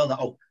still felt that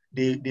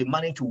they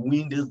managed to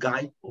win this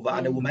guy over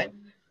other women.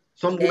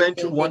 Some women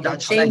too want that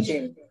challenge.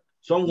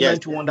 Some women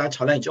too want that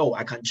challenge. Oh,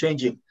 I can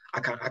change him.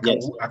 I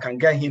can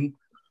get him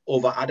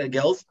over other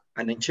girls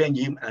and then change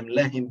him and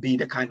let him be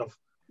the kind of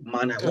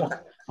man I want.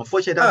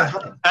 Unfortunately, that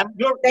doesn't happen. And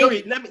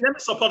Yuri, let me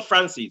support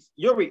Francis.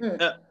 Yuri,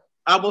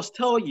 I must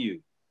tell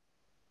you,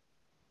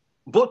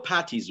 both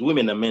parties,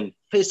 women and men,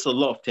 face a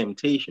lot of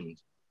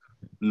temptations.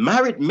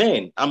 Married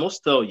men, I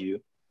must tell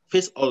you,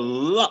 face a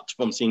lot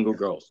from single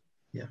girls.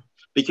 Yeah.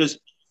 Because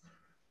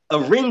a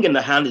ring in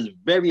the hand is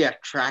very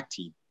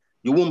attractive.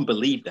 You won't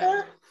believe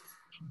that.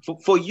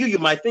 For you, you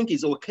might think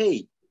it's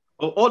okay.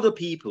 For other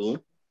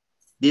people,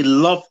 they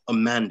love a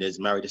man that's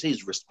married. They say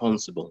he's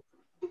responsible.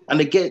 And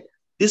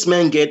this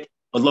man get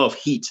a lot of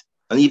heat.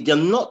 And if they're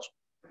not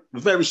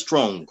very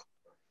strong,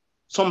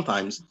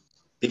 sometimes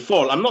they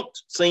fall. I'm not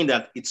saying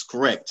that it's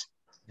correct.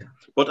 Yeah.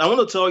 But I want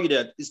to tell you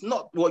that it's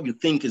not what you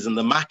think is in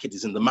the market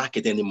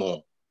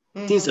anymore.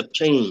 Mm-hmm. Things have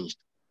changed.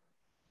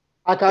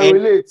 I can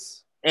relate.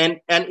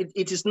 And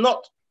it is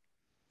not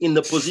in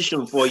the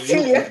position for you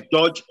to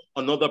judge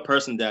another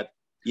person that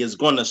he has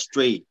gone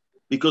astray.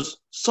 Because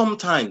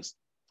sometimes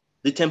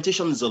the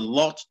temptation is a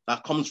lot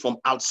that comes from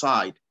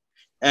outside.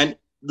 And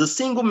the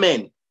single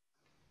men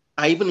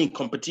are even in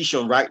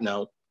competition right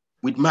now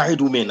with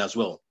married women as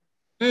well.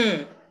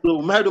 Mm.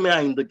 So married women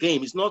are in the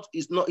game.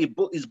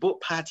 It's both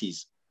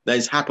parties that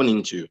is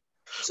happening to.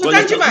 So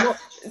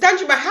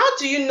Danjuma, how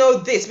do you know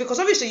this? Because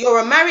obviously you're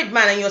a married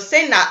man and you're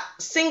saying that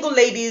single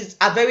ladies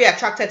are very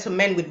attracted to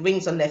men with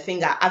rings on their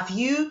finger. Have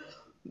you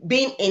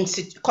been in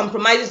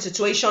compromising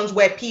situations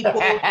where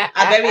people are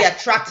very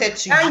attracted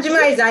to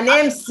Danjuma is an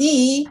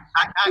MC.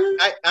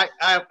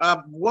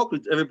 I've worked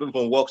with everybody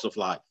from walks of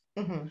life.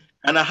 Mm-hmm.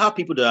 And I have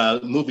people that are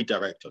movie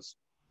directors.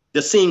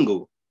 They're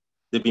single.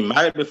 They've been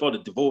married before,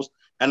 they're divorced.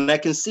 And I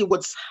can see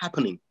what's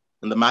happening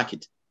in the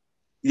market.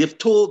 They've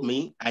told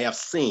me, I have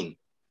seen.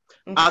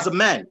 Okay. As a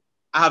man,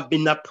 I have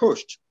been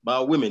approached by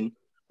a woman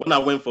when I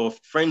went for a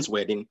friend's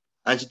wedding.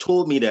 And she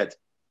told me that,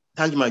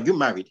 Danjuma, you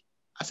married?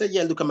 I said,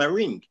 yeah, look at my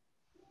ring.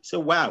 She said,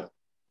 wow.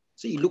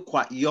 So you look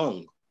quite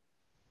young.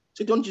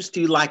 So don't you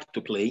still like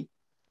to play?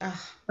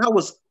 That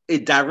was a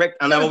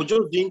direct, and I was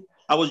just doing,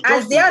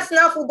 As the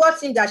Arsenal football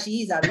team that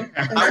she is, I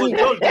was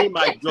just doing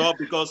my job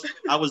because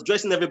I was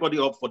dressing everybody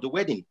up for the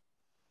wedding.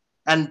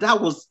 And that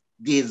was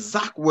the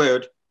exact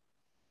word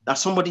that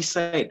somebody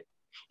said.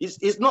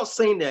 It's not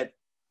saying that,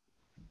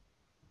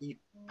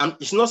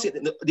 it's not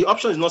saying, the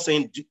option is not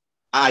saying,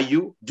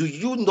 do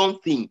you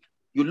not think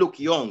you look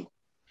young?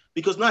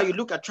 Because now you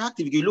look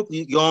attractive, you look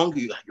young,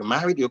 you're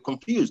married, you're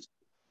confused.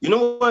 You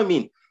know what I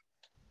mean?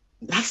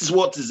 That's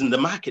what is in the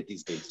market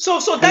these days. So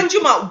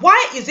Danjuma,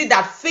 why is it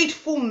that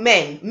faithful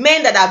men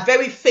that are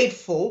very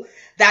faithful,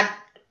 that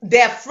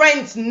their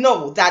friends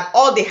know that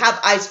all they have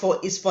eyes for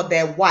is for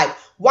their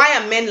wife? Why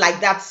are men like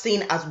that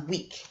seen as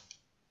weak?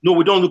 No,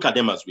 we don't look at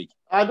them as weak.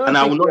 I will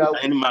not look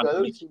at any man as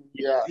weak.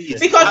 Yeah.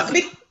 Because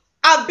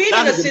I've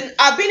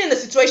been in a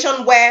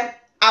situation where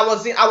I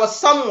was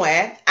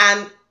somewhere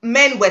and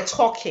men were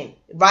talking,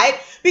 right?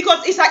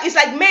 Because it's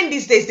like men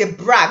these days, they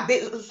brag.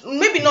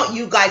 Maybe not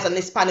you guys on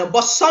this panel,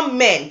 but some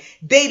men,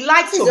 they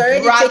like to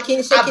brag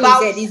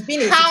about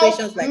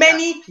how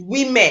many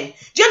women.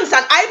 Do you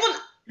understand? I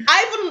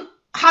even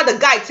had a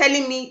guy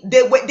telling me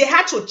they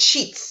had to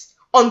cheat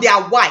on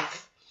their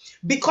wife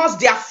because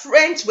their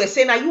friends were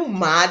saying, "Are you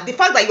mad? The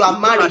fact that you are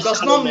married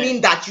does not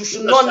mean that you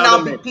should not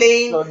now be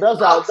playing." No,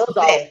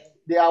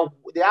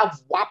 they have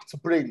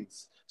warped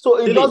brains. So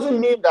it doesn't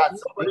mean that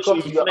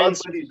because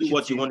you do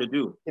what you want to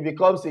do, it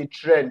becomes a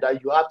trend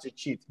that you have to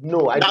cheat.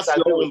 No, I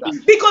disagree with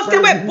that. Because they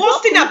were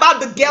boasting about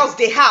the girls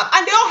they have,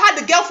 and they all had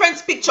the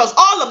girlfriends' pictures.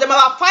 All of them,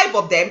 about 5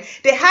 of them,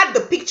 they had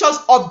the pictures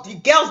of the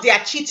girls they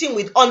are cheating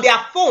with on their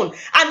phone,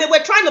 and they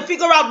were trying to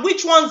figure out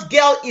which one's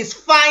girl is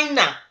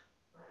finer.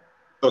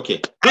 Okay.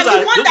 And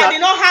the one that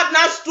did not have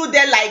now stood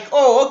there like,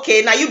 oh,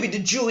 okay, now you be the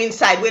Jew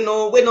inside. We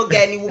no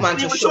get any woman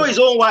to show his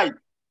own wife.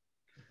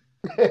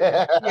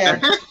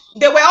 Yeah.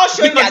 They were all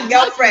showing their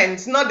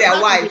girlfriends, not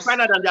their wives.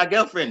 Finer than their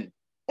girlfriend.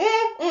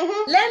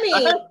 Mm-hmm.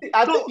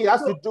 I think it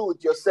has to do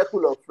with your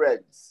circle of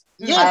friends.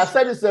 Yes. I have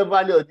said this several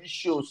on this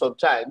show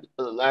sometimes,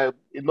 a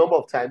number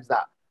of times,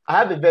 that I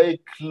have a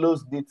very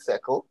close-knit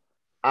circle,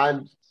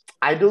 and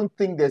I don't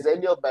think there's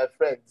any of my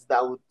friends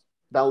that would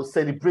that will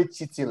celebrate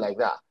cheating like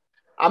that.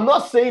 I'm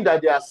not saying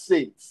that they are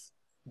saints.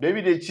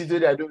 Maybe they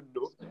cheated, I don't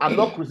know. I'm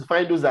not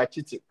crucifying those that are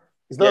cheating.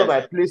 It's not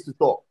my place to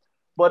talk.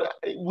 But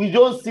we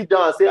don't sit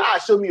down and say,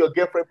 show me your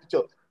girlfriend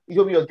picture.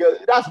 Show me your girl.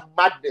 That's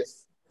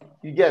madness.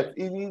 You get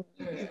any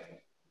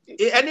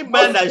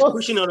man that is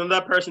pushing on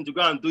another person to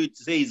go and do it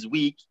to say he's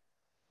weak,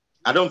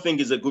 I don't think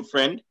is a good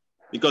friend,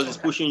 because it's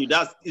pushing you.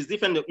 It's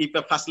different. If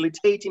you're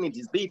facilitating it,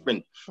 it's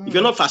different. If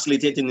you're not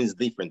facilitating, it's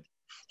different.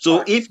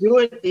 So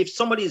if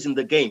somebody is in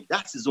the game,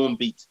 that's his own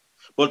beat.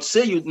 But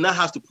say you now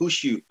has to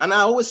push you. And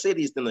I always say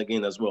this thing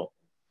again as well.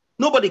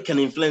 Nobody can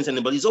influence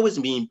anybody. It's always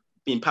been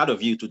part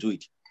of you to do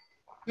it.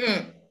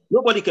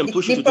 Nobody can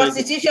push you to do it. The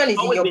prostitution is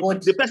in your body.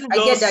 The person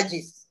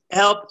just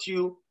helped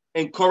you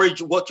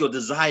encourage what your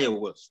desire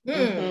was.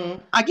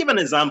 I give an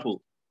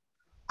example.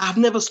 I've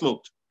never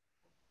smoked.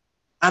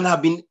 And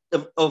I've been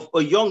of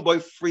a young boy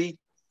free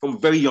from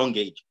very young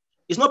age.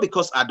 It's not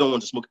because I don't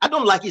want to smoke. I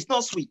don't like it. It's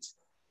not sweet.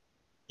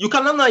 You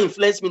cannot now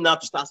influence me now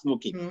to start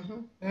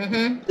smoking.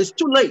 It's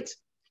too late.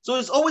 So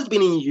it's always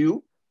been in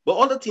you, but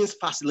other things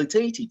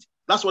facilitate it.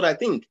 That's what I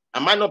think. I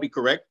might not be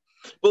correct.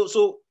 But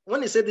so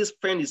when they say this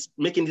friend is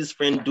making this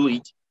friend do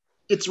it,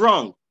 it's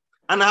wrong.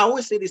 And I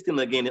always say this thing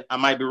again, I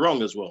might be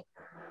wrong as well.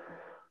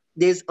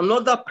 There's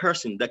another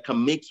person that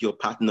can make your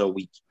partner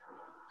weak.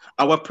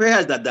 Our prayer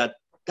is that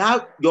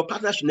your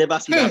partner should never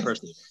see that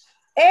person.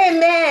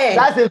 Amen.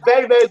 That's a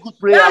very, very good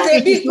prayer. That's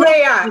a big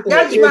prayer.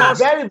 That's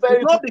very,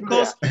 very not good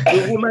because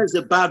prayer. the woman is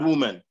a bad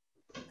woman.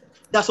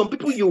 There are some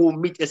people you will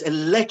meet as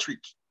electric,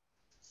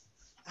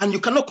 and you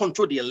cannot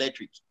control the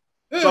electric.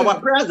 So our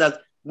prayer is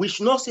that we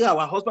should not say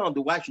our husband or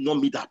the wife should not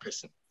meet that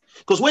person.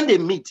 Because when they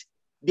meet,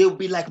 they will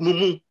be like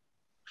mumu.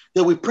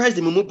 They will press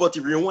the mumu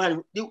button,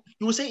 rewind. You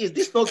will say, is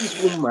this not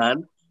this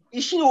woman?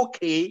 Is she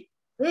okay?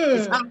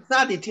 It's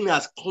after the thing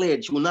has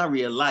cleared, she will not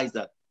realize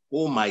that,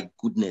 oh my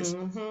goodness,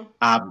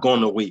 I've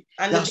gone away.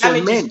 And the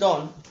damage is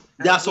done.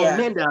 There are some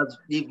men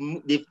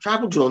that they've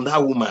traveled on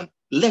that woman,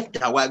 left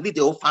their wife, leave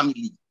their whole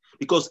family.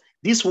 Because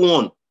this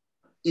one,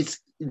 it's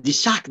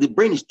the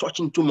brain is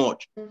touching too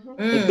much.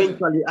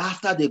 Eventually,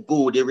 after they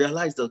go, they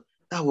realize that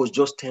was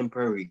just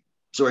temporary.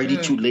 It's already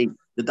too late.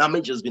 The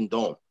damage has been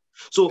done.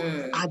 So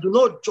I do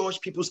not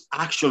judge people's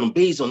action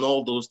based on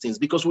all those things,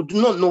 because we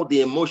do not know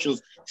the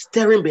emotions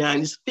stirring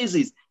behind. It's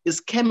physics,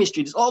 it's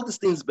chemistry, it's all these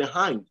things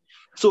behind.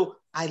 So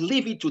I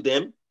leave it to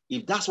them.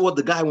 If that's what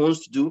the guy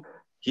wants to do,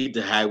 hit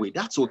the highway.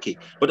 That's okay.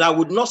 But I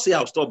would not say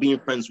I'll stop being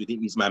friends with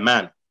him. He's my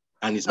man,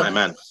 and he's my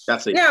man.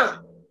 That's it.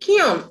 Now,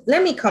 Kion,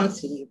 let me come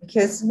to you,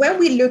 because when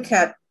we look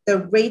at the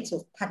rate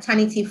of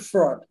paternity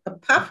fraud,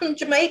 apart from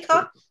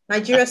Jamaica,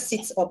 Nigeria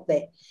sits up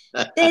there.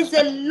 There's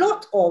a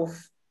lot of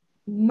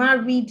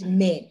married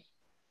men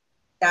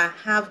that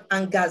have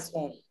hangers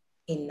on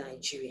in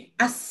Nigeria.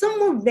 As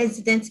someone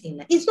resident in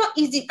Nigeria, it's not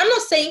easy. I'm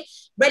not saying,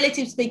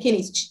 relative speaking,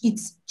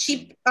 it's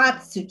cheap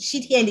to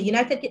cheat here in the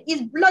United Kingdom.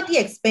 It's bloody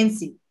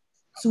expensive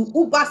to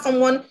Uber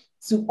someone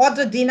to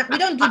order dinner. We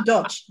don't do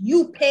Dutch.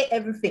 You pay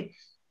everything.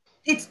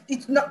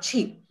 It's not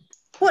cheap.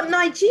 But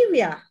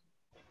Nigeria,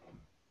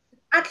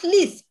 at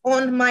least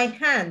on my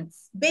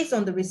hands, based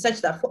on the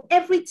research, that for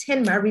every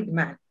 10 married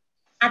men,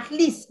 at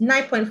least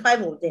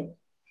 9.5 of them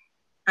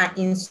are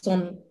in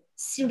some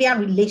serious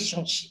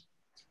relationship.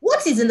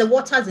 What is in the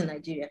waters in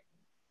Nigeria?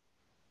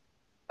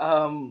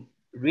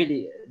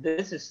 Really,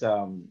 this is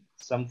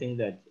something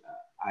that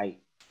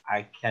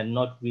I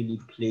cannot really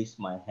place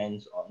my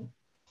hands on.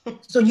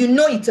 So you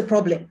know it's a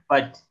problem.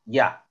 But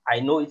yeah,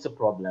 I know it's a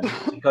problem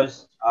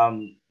because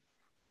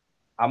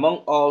among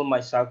all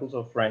my circles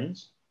of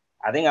friends,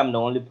 I think I'm the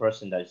only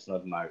person that is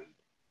not married.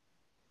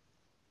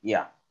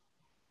 Yeah.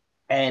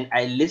 And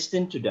I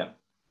listen to them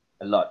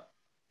a lot.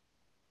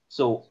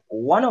 So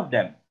one of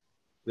them,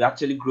 we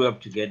actually grew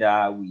up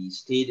together. We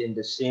stayed in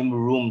the same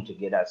room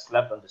together,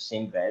 slept on the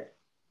same bed.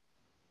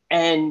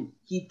 And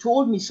he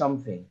told me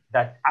something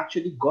that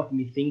actually got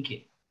me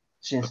thinking.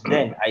 Since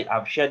then,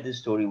 I've shared this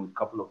story with a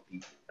couple of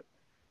people.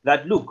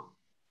 That look,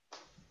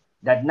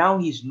 that now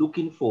he's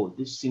looking for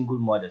these single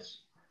mothers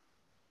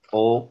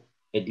or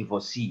a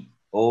divorcee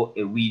or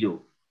a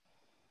widow.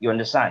 You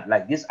understand?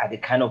 Like, these are the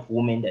kind of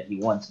women that he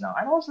wants now.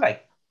 And I was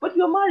like, but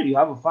you're married, you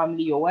have a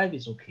family, your wife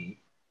is okay,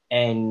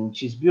 and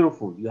she's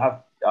beautiful. You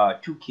have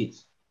 2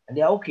 kids, and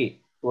they're okay.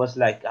 It was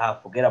like,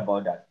 forget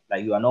about that.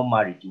 Like, you are not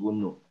married, you won't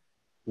know.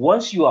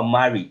 Once you are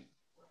married,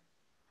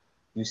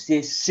 you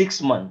stay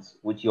 6 months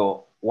with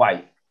your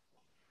wife,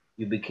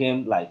 you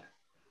became like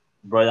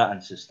brother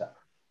and sister.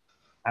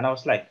 And I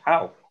was like,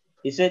 how?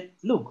 He said,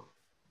 look,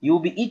 you'll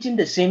be eating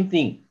the same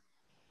thing.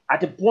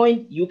 At a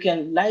point, you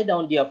can lie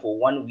down there for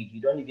 1 week.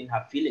 You don't even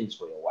have feelings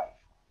for your wife.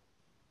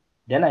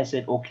 Then I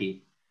said,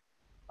 okay,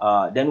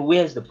 then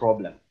where's the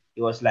problem?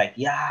 He was like,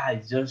 yeah,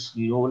 it's just,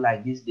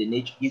 like this, the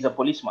nature. He's a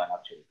policeman,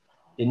 actually.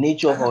 The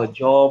nature of our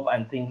job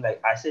and things like.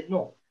 I said,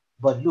 no,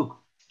 but look,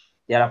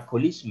 there are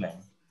policemen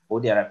or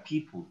there are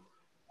people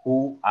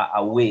who are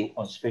away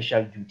on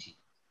special duty,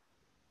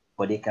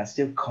 but they can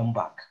still come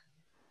back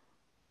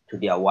to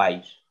their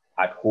wives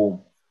at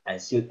home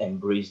and still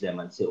embrace them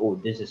and say, oh,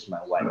 this is my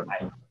wife.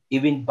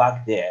 Even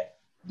back there,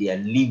 they are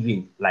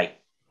living like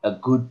a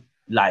good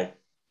life,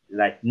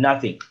 like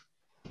nothing.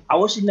 I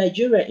was in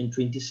Nigeria in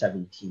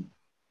 2017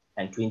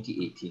 and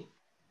 2018,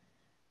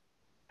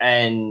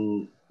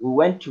 and we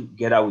went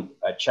together with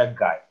a Czech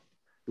guy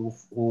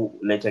who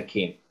later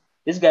came.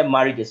 This guy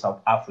married a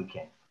South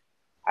African.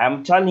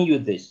 I'm telling you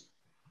this,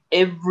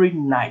 every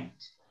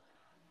night,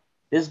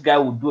 this guy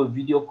would do a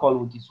video call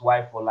with his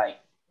wife for like,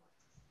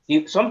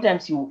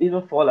 sometimes he will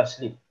even fall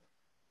asleep.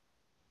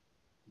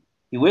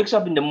 He wakes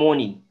up in the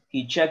morning,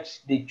 he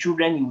checks the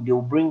children, they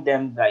will bring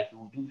them, like he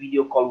will do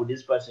video call with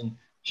this person,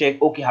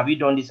 check, okay, have you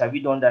done this? Have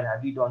you done that?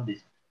 Have you done this?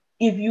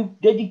 If you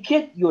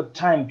dedicate your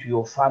time to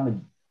your family,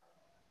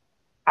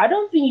 I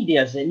don't think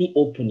there's any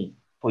opening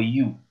for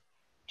you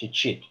to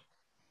cheat.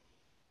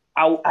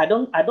 I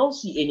don't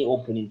see any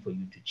opening for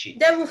you to cheat.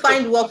 They will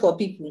find work for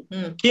people.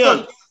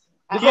 Keon,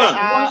 I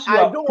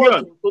don't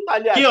want to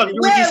totally agree.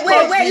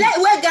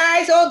 Wait,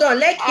 guys, hold on.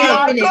 Let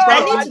Keon finish.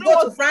 I need to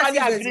go to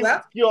Francis as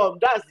well. Keon,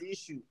 that's the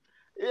issue.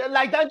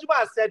 Like Danjuma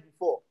has said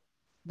before,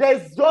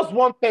 there's just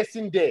one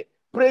person there.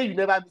 Pray you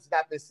never meet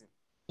that person.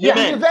 Yeah.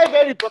 It's a very,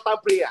 very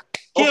important prayer.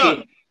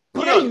 Keon,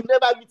 Pray you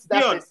never meet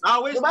that person.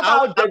 No matter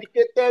how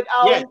dedicated,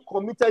 how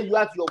committed you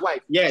are to your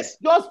wife. Yes.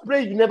 Just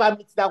pray you never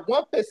meet that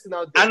one person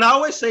out there. And I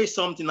always say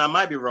something, I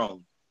might be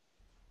wrong.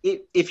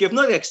 If you've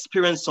not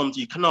experienced something,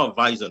 you cannot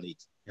advise on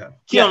it. Yeah.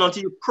 Keon,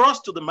 until you cross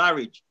to the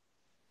marriage,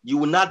 you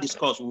will not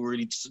discuss, we will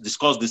really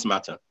discuss this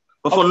matter.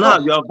 But for now,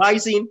 you're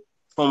advising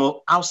from an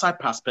outside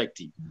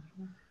perspective.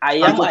 I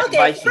am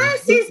advising.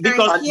 Francis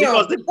because both of you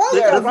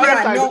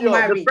are not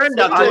married. The friend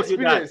that told you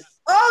that.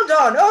 Hold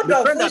on.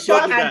 Funsho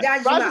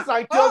and Francis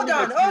Danjuma.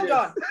 Hold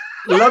on.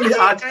 Let me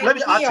add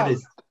to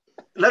this.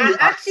 I'm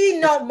actually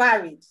not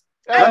married.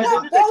 I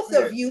want both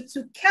of you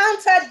to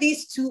counter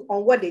these two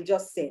on what they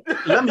just said.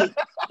 Let me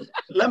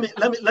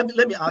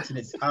add to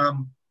this.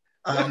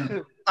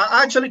 I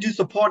actually do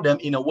support them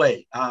in a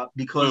way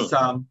because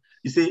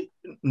you see,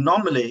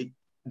 normally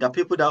the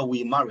people that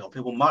we marry or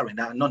people marry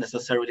are not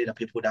necessarily the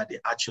people that they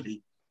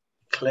actually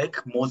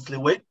click mostly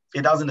with.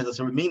 It doesn't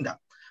necessarily mean that.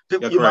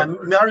 You might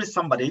marry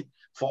somebody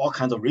for all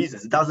kinds of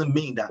reasons. It doesn't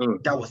mean that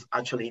that was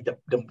actually the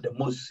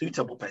most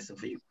suitable person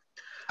for you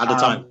at the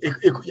time.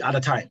 At the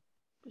time,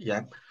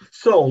 yeah.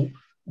 So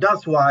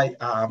that's why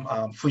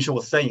Funsho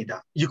was saying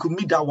that you could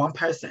meet that one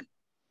person.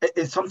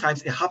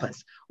 Sometimes it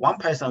happens. One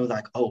person was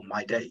like, "Oh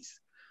my days,"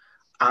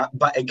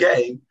 but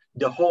again,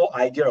 the whole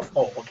idea of,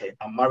 "Oh, okay,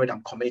 I'm married,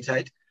 I'm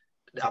committed,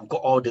 I've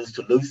got all this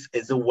to lose.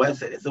 Is it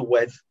worth it? Is it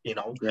worth,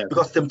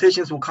 because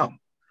temptations will come,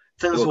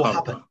 things will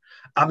happen.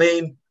 I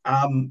mean,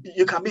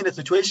 you can be in a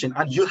situation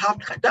and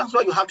that's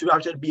why you have to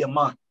actually be a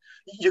man.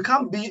 You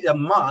can't be a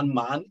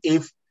man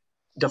if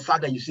the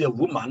fact that you see a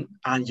woman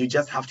and you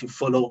just have to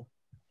follow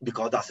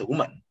because that's a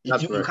woman.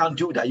 You can't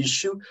do that. You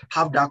should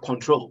have that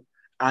control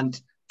and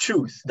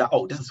choose that,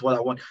 oh, this is what I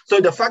want. So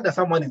the fact that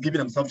someone is giving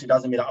them something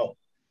doesn't mean that, oh,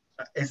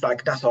 it's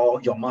like that's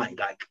all your mind.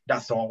 Like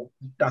that's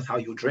how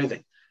you're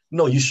driven.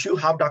 No, you should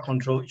have that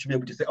control. You should be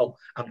able to say, oh,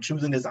 I'm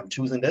choosing this.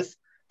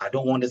 I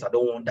don't want this, I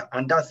don't want that.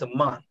 And that's a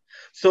man.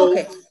 So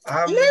okay.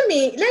 Let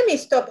me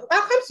stop.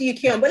 I'll come to you,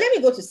 Keon, but let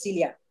me go to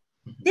Celia.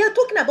 They're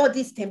talking about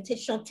this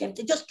temptation,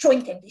 just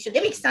throwing temptation. They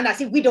make it sound as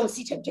if we don't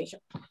see temptation.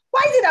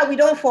 Why is it that we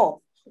don't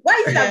fall? Why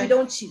is it that we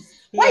don't cheat?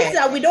 Why is it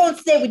that we don't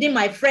stay within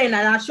my friend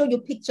and I'll show you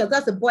pictures?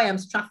 That's the boy I'm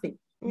strapping.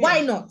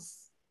 Why not?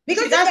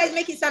 Because you guys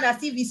make it sound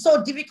as if it's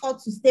so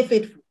difficult to stay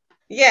faithful.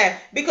 Yeah,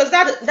 because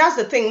that's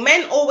the thing.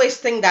 Men always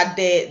think that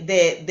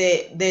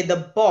they're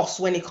the boss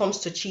when it comes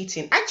to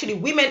cheating. Actually,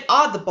 women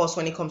are the boss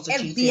when it comes to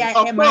cheating.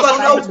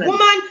 Because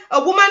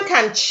a woman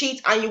can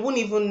cheat and you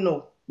wouldn't even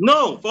know.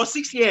 No, for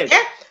 6 years.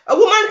 Yeah, a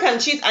woman can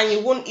cheat and you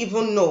wouldn't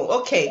even know.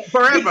 Okay.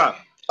 Forever.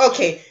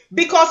 Okay,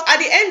 because at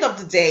the end of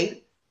the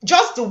day,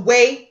 just the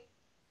way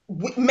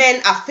men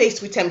are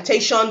faced with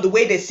temptation, the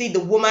way they see the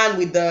woman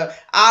with the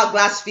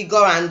hourglass figure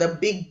and the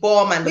big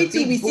bum and the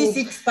big we see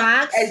six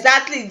packs.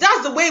 Exactly.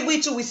 That's the way we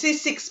see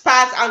six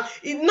packs, and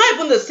not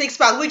even the six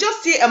pack. We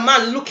just see a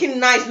man looking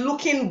nice,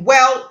 looking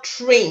well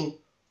trained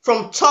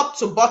from top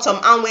to bottom,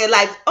 and we're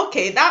like,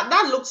 okay,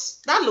 that looks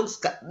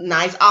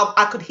nice.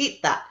 I could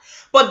hit that.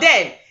 But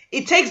then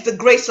it takes the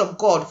grace of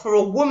God for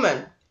a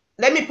woman.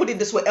 Let me put it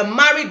this way: a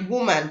married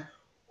woman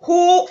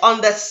who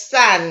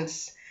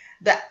understands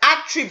the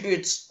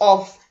attributes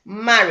of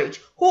marriage,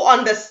 who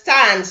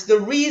understands the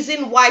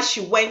reason why she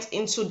went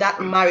into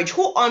that marriage,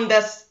 who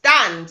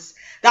understands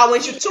that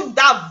when she took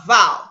that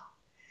vow,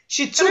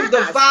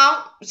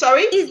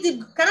 Sorry?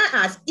 Can I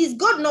ask, is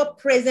God not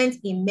present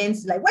in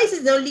men's life? Why is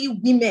it only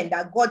women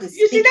that God is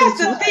speaking to? You see,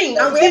 that's the thing.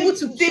 And we're able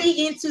to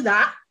key into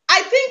that?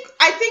 I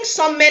think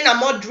some men are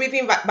more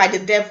driven by the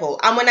devil.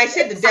 And when I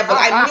say the devil,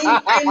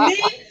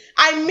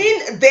 I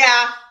mean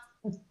their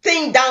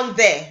thing down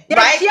there,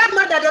 right?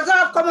 Chairman that doesn't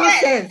have common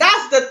sense.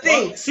 That's the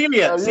thing.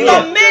 Celia,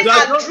 some men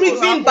are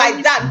driven by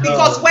that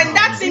because when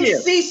that thing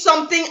sees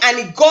something and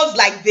it goes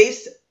like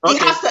this, it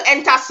has to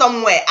enter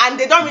somewhere,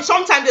 and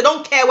sometimes they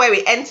don't care where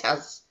it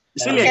enters.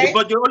 Celia,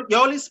 but you're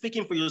only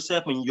speaking for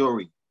yourself and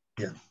Yuri.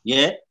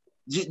 Yeah.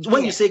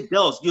 When you say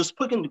girls, you're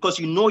speaking because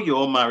you know you're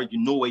all married, you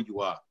know where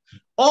you are.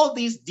 All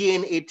these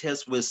DNA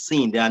tests we're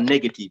seeing, they are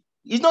negative.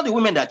 It's not the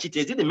women that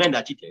cheated, it's the men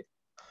that cheated.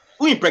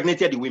 Who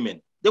impregnated the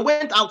women? They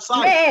went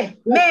outside.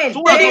 Men.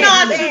 So They didn't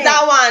ask you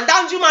that one.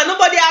 Danjuma,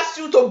 nobody asked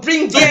you to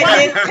bring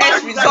DNA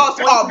test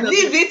results up.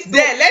 Leave it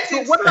there.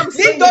 Leave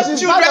those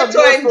children to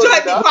enjoy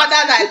the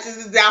father that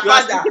is their You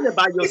are father. speaking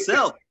about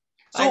yourself.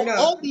 I So know.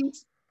 all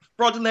these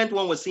fraudulent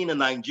ones we're seeing in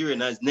Nigeria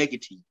now is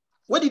negative.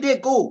 Where did they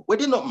go? Were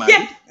they not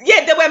married?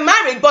 Yeah, they were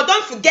married, but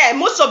don't forget,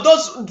 most of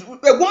those,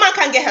 a woman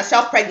can't get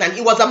herself pregnant.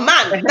 It was a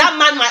man. That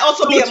man might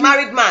also be a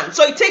married man.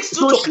 So it takes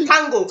two to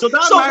tango. So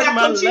that So we married are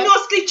man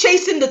continuously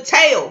chasing the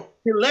tail.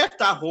 He left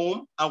her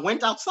home and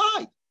went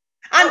outside.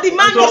 And the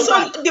man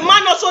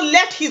also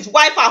left his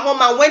wife at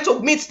home and went to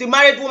meet the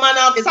married woman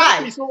outside.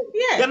 Exactly. So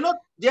Yeah. they're not.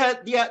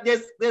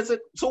 There's a.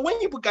 So when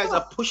you guys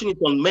are pushing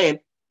it on men,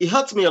 it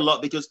hurts me a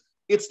lot because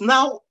it's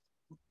now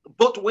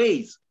both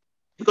ways.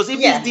 Because if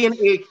this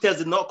DNA test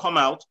did not come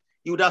out,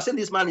 you would have said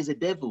this man is a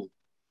devil.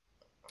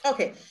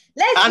 Okay,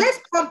 let's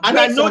come. And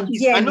I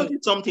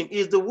noticed something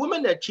is the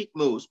women that cheat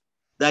most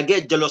that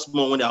get jealous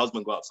more when their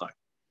husband go outside.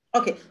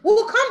 Okay,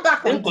 we'll come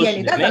back on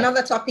DNA. That's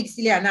another topic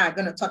Celia and I are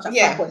going to touch at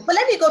some point. But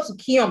let me go to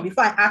Keon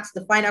before I ask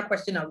the final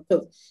question of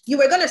the You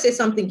were going to say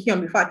something,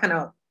 Keon, before I kind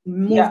of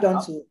moved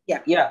on to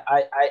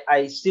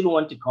I still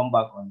want to come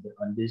back on the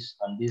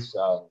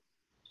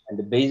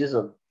basis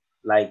of,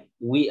 like,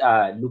 we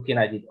are looking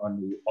at it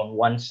on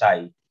one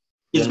side.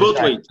 It's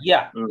both ways.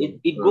 Yeah,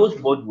 it goes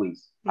both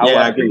ways. I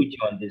will agree with you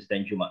on this,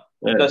 Danjuma.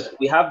 Because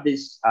we have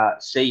this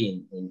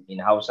saying in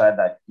Hausa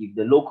that if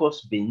the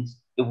locust beans,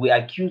 if we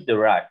accuse the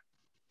rat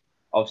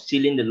of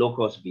stealing the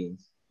locust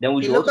beans, then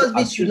we should also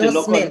accuse the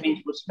locust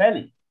beans for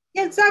smelling.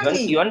 Yeah,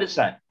 exactly. You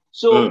understand?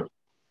 So,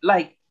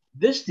 like,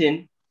 this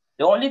thing,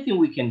 the only thing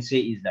we can say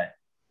is that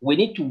we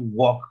need to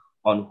work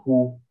on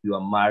who you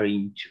are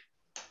marrying to.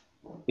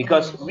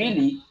 Because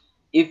really,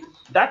 if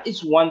that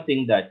is one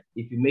thing that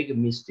if you make a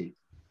mistake,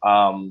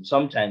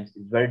 sometimes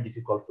it's very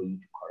difficult for you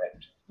to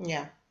correct.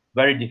 Yeah.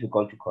 Very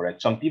difficult to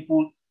correct. Some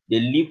people, they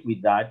live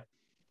with that,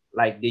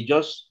 like they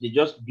just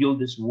build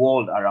this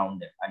world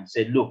around them and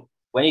say, look,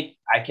 I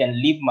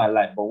can live my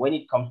life, but when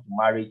it comes to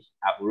marriage,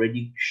 I've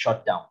already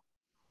shut down.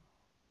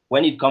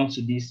 When it comes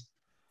to this,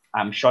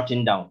 I'm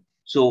shutting down.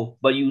 So,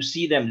 but you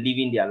see them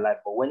living their life,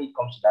 but when it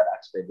comes to that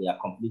aspect, they are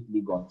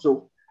completely gone.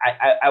 So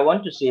I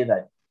want to say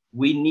that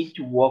we need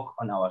to work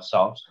on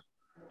ourselves.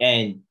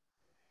 And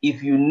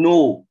if you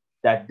know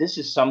that this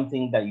is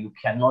something that you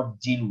cannot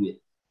deal with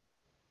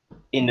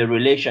in a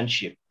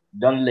relationship,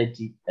 don't let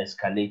it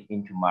escalate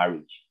into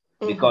marriage.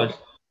 Because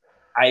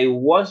I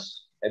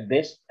was a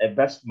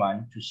best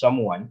man to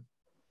someone,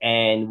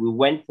 and we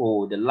went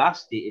for the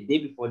last day, a day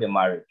before the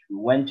marriage, we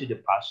went to the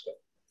pastor,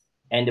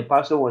 and the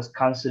pastor was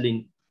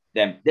counseling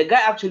them. The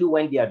guy actually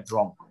went there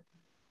drunk.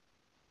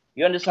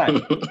 You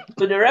understand?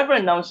 So the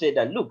reverend now said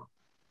that, look,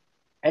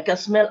 I can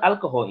smell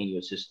alcohol in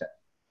your system,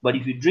 but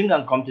if you drink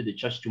and come to the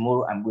church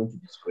tomorrow, I'm going to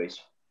disgrace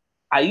you.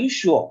 Are you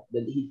sure?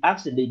 That he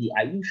asked the lady,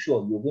 are you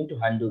sure you're going to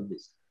handle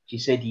this? She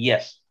said,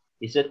 yes.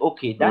 He said,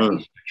 okay, that is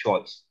your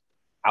choice.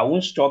 I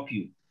won't stop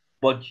you,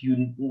 but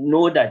you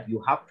know that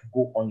you have to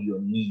go on your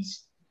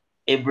knees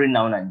every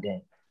now and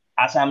then.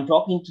 As I'm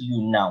talking to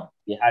you now,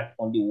 they had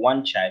only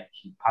one child.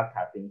 She packed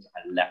her things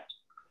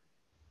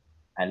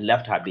and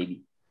left her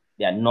baby.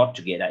 They are not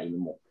together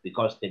anymore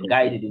because the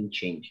guy didn't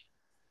change.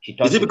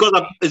 Is it because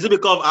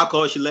of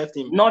alcohol she left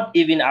him? Not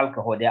even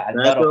alcohol. There are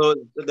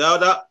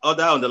the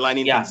other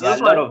underlining things. There are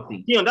a lot of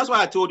things. That's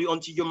why I told you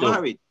until you're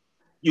married,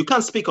 you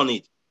can't speak on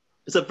it.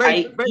 It's a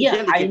very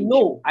delicate I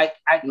know. I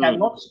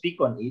cannot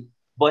speak on it,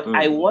 but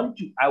I want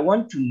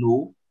to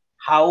know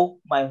how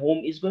my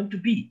home is going to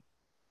be.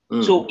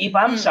 So if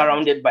I'm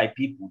surrounded by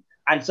people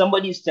and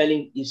somebody is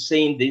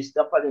saying this,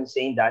 the person is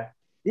saying that,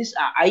 these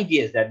are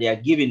ideas that they are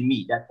giving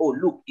me that, oh,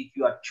 look, if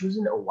you are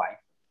choosing a wife,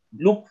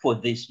 look for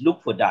this,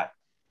 look for that.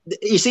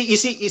 You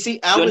see,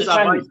 I always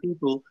advise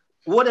people,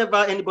 whatever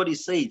anybody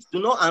says, do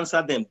not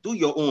answer them. Do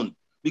your own.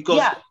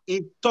 Because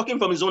he's talking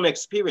from his own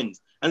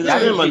experience. And it's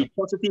very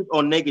positive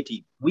or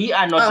negative. We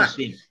are not the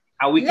same.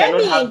 And we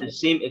cannot have the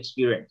same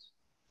experience.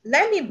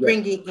 Let me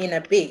bring it in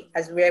a bit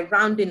as we're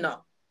rounding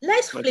up.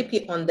 Let's flip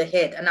it on the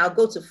head and I'll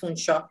go to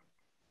Funshaw.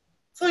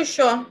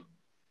 Funshaw,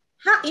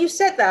 you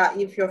said that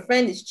if your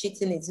friend is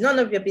cheating, it's none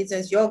of your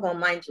business, you're going to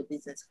mind your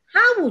business.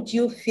 How would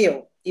you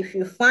feel if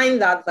you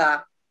find out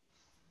that,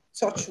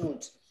 touch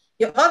wood,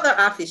 your other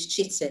half is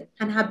cheating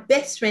and her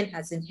best friend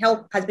has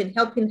been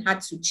helping her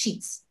to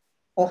cheat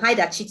or hide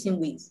her cheating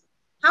ways?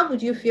 How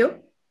would you feel?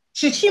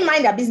 Should she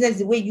mind her business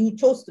the way you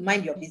chose to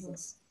mind your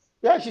business?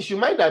 Yeah, she should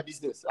mind her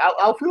business.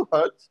 I'll feel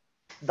hurt.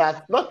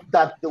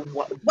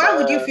 Why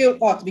would you feel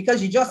hurt?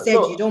 Because you just said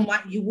you don't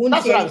mind, you won't.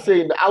 That's what I'm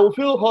saying. I will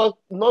feel hurt,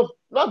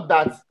 not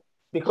that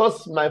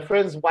because my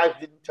friend's wife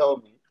didn't tell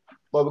me,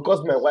 but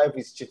because my wife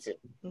is cheating.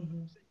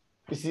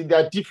 You see,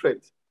 they're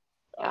different.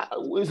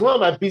 It's none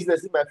of my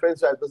business if my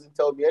friend's wife doesn't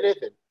tell me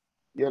anything.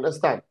 You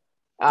understand?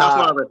 That's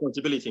not a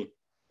responsibility.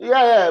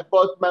 Yeah,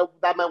 but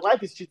my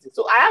wife is cheating.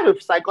 So I have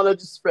a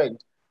psychologist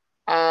friend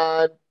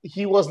And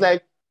he was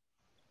like,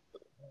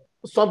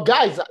 some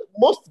guys,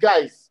 most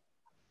guys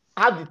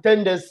have the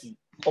tendency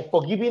of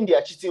forgiving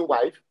their cheating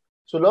wife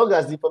so long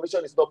as the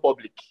information is not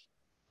public.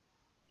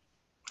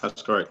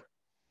 That's correct.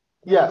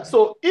 Yeah.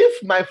 So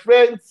if my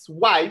friend's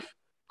wife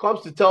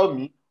comes to tell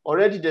me,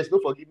 already there's no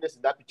forgiveness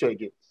in that picture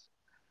again.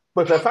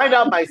 But if I find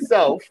out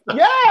myself,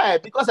 yeah,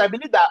 because I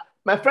believe that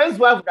my friend's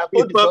wife would have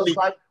told the first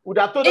wife, would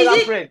have told other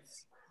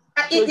friends.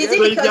 Is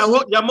it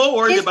because you're more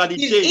worried about the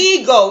his change?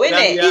 ego, isn't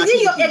it? Is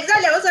it your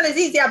exactly? I was going to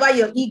say about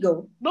your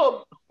ego.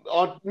 No,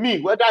 on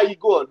me, whether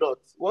ego or not.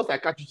 Once I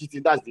catch you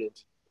cheating, that's the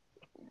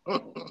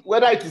end.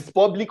 Whether it is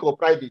public or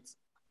private.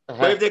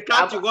 But if they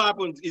catch you, what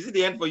happens? Is it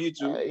the end for you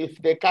too?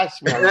 If they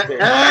catch me, I will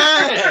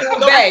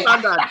beg.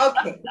 Double standard.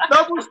 Okay.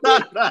 Double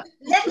standard.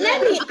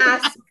 Let me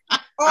ask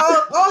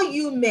all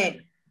you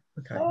men.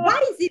 Okay.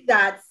 Why is it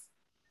that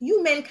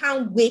you men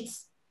can't wait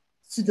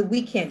to the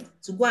weekend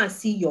to go and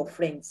see your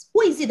friends?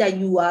 What is it that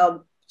you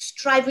are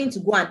striving to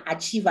go and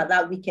achieve at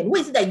that weekend?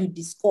 What is it that you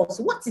discuss?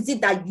 What is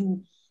it that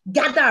you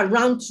gather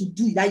around to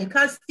do that you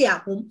can't stay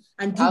at home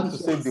and do? How to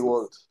save the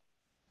world?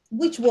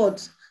 Which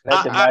word?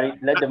 Let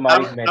the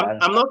married men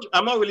answer.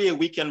 I'm not really a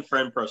weekend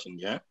friend person,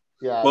 yeah.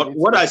 Yeah. But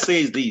what I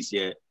say is this,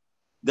 yeah.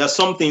 There's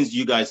some things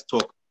you guys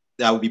talk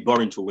that will be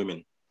boring to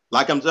women.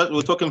 Like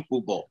we're talking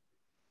football.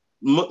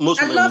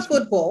 Most I love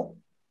football.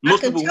 I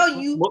can tell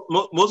you.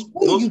 Most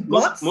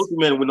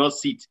women will not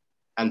sit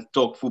and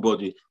talk football.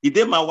 The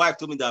day my wife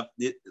told me that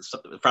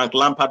Frank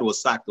Lampard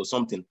was sacked or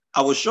something,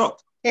 I was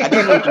shocked. I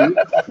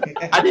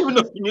didn't even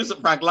know she knew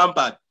Frank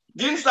Lampard.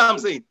 Do you understand what I'm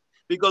saying?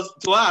 Because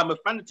to her, I'm a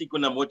fanatic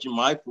when I'm watching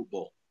my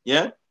football.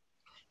 Yeah,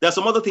 there's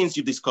some other things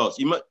you discuss.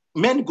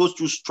 Men go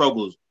through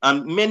struggles,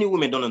 and many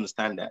women don't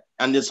understand that.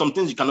 And there's some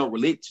things you cannot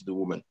relate to the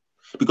woman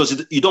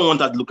because you don't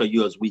want her to look at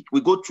you as weak. We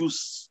go through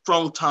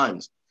strong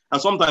times,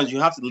 and sometimes you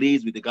have to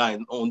liaise with the guy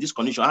on this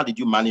condition. How did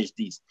you manage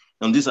this?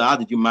 And this, how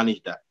did you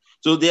manage that?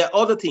 So there are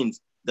other things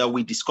that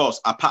we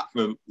discuss apart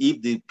from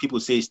if the people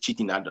say it's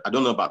cheating. I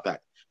don't know about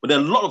that, but there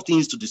are a lot of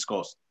things to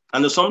discuss,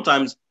 and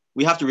sometimes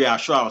we have to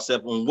reassure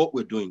ourselves on what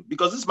we're doing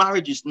because this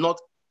marriage is not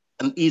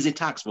an easy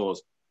task for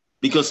us.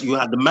 Because you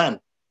are the man,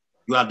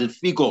 you are the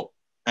figure,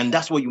 and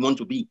that's what you want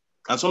to be.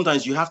 And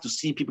sometimes you have to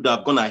see people that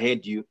have gone ahead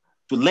of you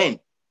to learn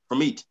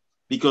from it.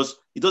 Because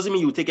it doesn't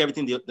mean you take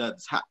everything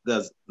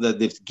that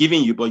they've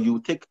given you, but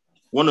you take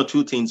one or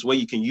two things where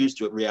you can use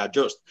to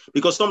readjust.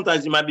 Because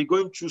sometimes you might be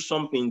going through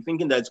something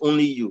thinking that it's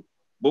only you.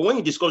 But when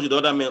you discuss with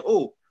other men,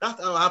 oh, that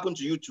happened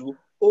to you too.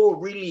 Oh,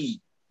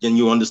 really? Then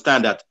you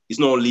understand that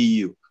it's not only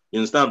you. You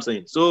understand what I'm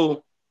saying?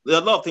 So there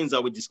are a lot of things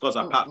that we discuss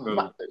apart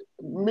from.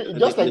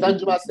 Just like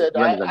Danjuma said,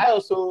 I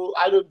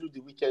don't do the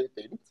weekend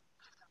thing.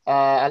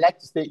 I like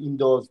to stay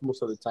indoors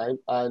most of the time.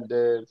 And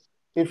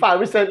in fact,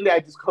 recently I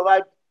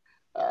discovered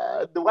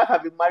the wife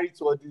I've been married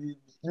to, or the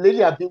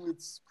lady I've been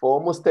with for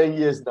almost 10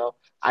 years now.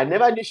 I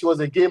never knew she was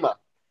a gamer.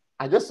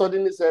 I just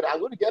suddenly said, I'm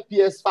going to get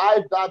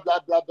PS5, blah, blah,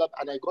 blah, blah.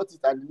 And I got it.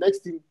 And the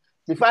next thing,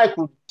 before I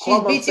could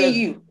come beating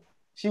you.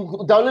 She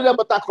downloaded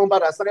Mortal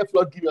Kombat and started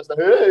flood giving. I was like,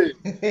 hey.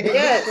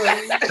 Yes.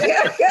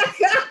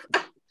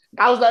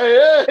 I was like,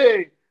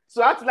 hey.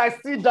 So I had to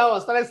like sit down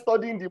and started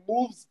studying the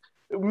moves,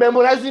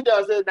 memorizing them.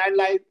 I said,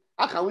 nine,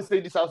 how can we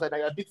say this outside?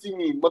 You're beating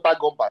me in Mortal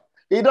Kombat.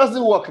 It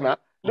doesn't work now.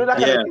 You know, that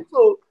kind of thing.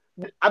 So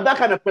I'm that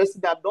kind of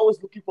person that I'm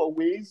always looking for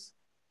ways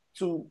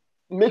to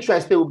make sure I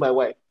stay with my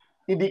wife.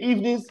 In the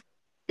evenings,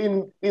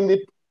 in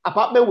the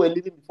apartment we're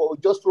living before, we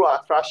just throw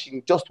our trash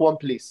in just one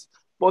place.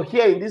 But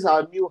here in this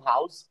our new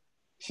house,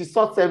 she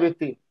sorts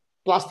everything.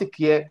 Plastic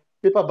here,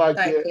 paper bag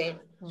here.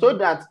 So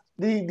that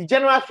the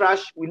general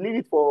trash, we leave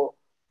it for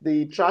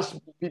the trash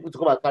people to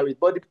come and carry it.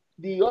 But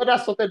the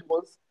other sorted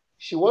ones,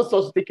 she wants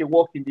us to take a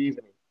walk in the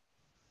evening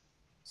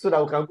so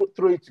that we can go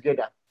throw it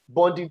together.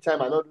 Bonding time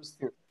and all those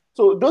things.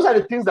 So those are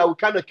the things that we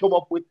kind of come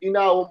up with in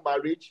our own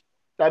marriage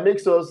that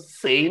makes us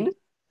sane,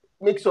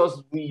 makes us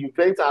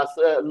reinvent our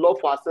love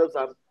for ourselves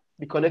and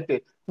be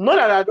connected. Not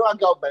that I don't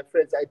hang out with my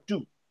friends, I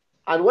do.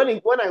 And when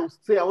I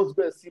say I want to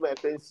go and see my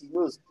friends, she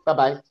knows,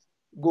 bye-bye,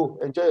 go,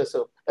 enjoy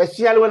yourself.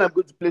 Especially when I'm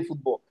going to play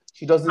football.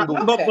 She doesn't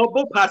go. But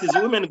both parties,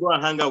 women go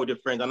and hang out with their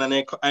friends, and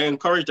I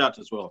encourage that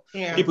as well.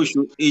 Yeah. People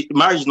should,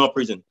 marriage is not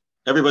prison.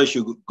 Everybody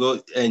should go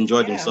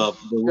enjoy themselves.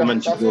 The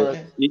woman should go.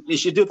 They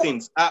should do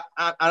things.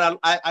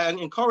 I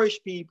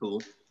encourage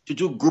people to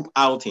do group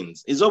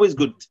outings. It's always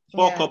good.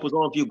 Four couples,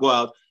 all of you go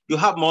out. You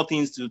have more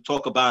things to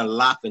talk about and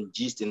laugh and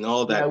gist and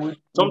all that.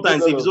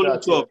 Sometimes if it's only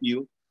two of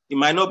you, it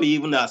might not be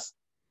even as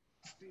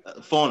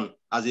fun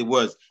as it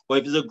was. But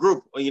if it's a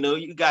group,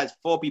 you guys,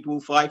 4 people,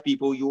 5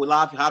 people, you will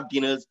laugh, have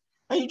dinners,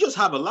 and you just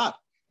have a laugh.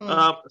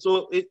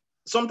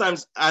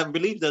 Sometimes I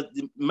believe that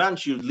the man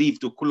should leave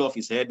to cool off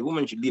his head. The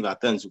woman should leave her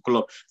turn to cool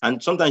off.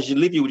 And sometimes she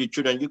leave you with the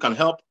children. You can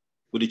help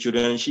with the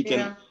children. She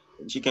can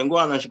go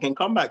on and she can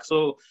come back.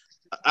 So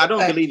I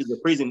don't believe it's a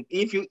prison.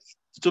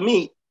 To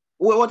me,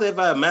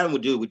 whatever a man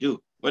would do,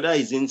 whether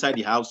he's inside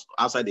the house,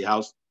 outside the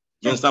house,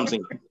 You understand what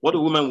I'm saying? What a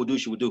woman would do,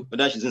 she would do.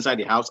 Whether she's inside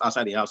the house,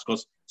 outside the house.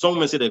 Because some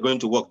women say they're going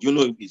to work. Do you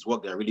know if it's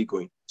work they're really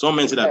going? Some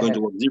men say they're going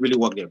to work. Is it really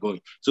work they're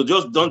going? So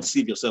just don't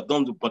deceive yourself.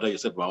 Don't bother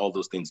yourself about all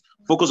those things.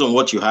 Focus on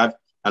what you have.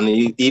 And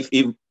if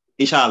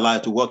it shall allow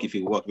it to work, if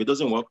it works. If it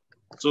doesn't work,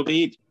 so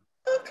be it.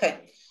 Okay.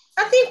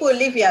 I think we'll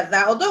leave it at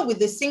that. Although with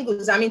the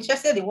singles, I'm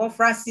interested in what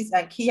Francis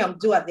and Kiam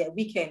do at their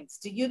weekends.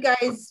 Do you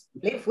guys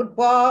play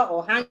football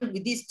or hang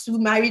with these two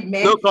married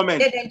men? No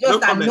comment. Let them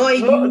just annoy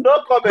you.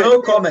 No comment.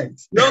 No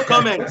comment. No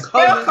comment.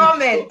 No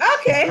comment.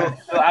 Okay.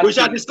 We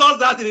shall discuss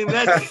that in the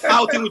next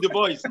outing with the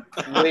boys.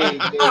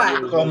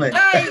 Comment.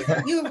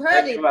 Guys, you've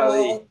heard it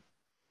all.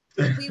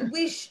 We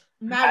wish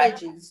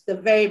marriages the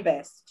very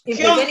best. If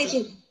there's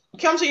anything...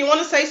 Kiamso, you want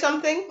to say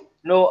something?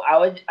 No,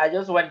 I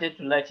just wanted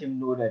to let him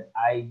know that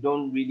I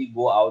don't really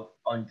go out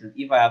until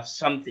if I have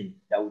something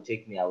that will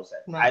take me outside.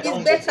 Right. I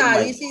don't It's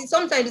better. You see,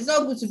 sometimes it's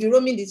not good to be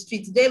roaming the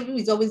streets. Devil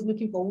is always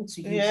looking for who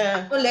to use.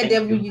 Yeah. Don't let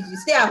devil use you.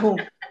 Stay at home.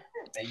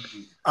 Thank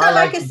you. So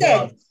like I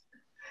said,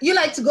 you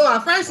like to go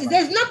out. Francis,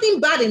 there's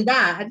nothing bad in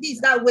that. At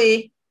least that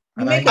way,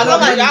 you make As a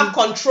long as lot you of have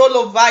control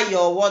over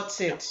your what's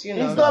it, you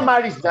know. He's not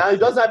married now. He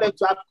doesn't have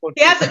to have control.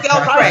 He has a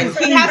girlfriend.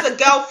 He has a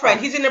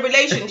girlfriend. He's in a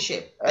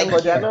relationship. Thank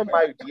But they're you. not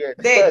married yet.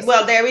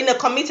 They're in a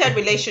committed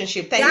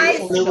relationship. Thank Guys,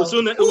 you. It will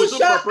soon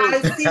Funshaw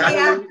propose. and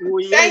Celia.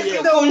 Thank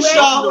you, the way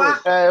Funshaw.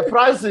 you are.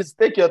 Francis,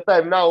 take your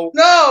time now.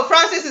 No,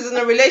 Francis is in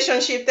a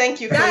relationship. Thank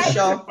you, Guys,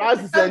 Funshaw.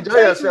 Francis, I'm enjoy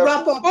trying to yourself.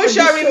 wrap up.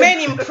 Funshaw,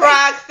 remain in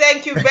Prague.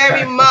 Thank you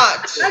very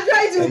much. I'm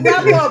trying to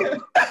wrap up.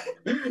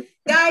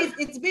 Guys,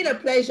 it's been a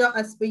pleasure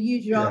as per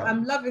usual. Yeah.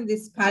 I'm loving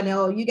this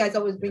panel. You guys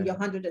always bring your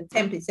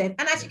 110%.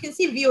 And as you can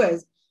see,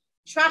 viewers,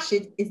 Trash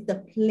It is the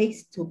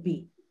place to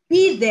be.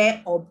 Be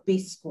there or be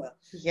square.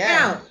 Yeah.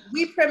 Now,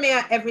 we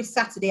premiere every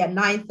Saturday at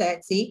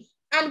 9:30,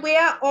 and we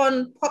are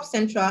on Pop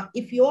Central.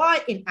 If you are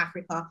in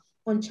Africa,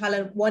 on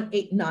channel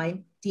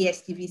 189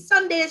 DSTV,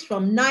 Sundays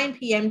from 9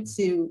 p.m.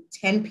 to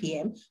 10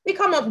 p.m. We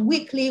come up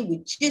weekly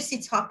with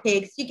juicy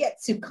topics. You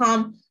get to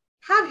come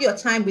have your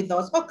time with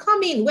us, or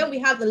come in when we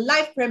have the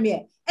live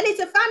premiere. And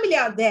it's a family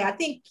out there. I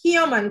think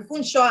Kiam and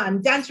Funshaw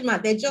and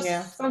Danjuma, they're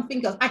just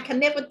something else. I can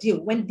never deal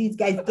when these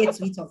guys get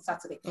to it on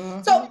Saturday.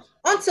 Mhm. So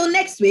until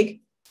next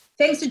week,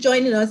 thanks for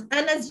joining us.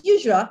 And as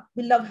usual,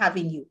 we love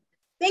having you.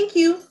 Thank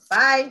you.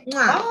 Bye.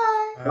 Mwah.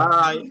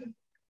 Bye.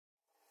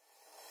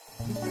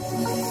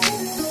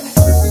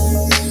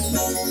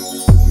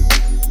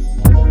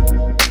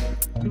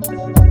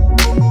 Bye.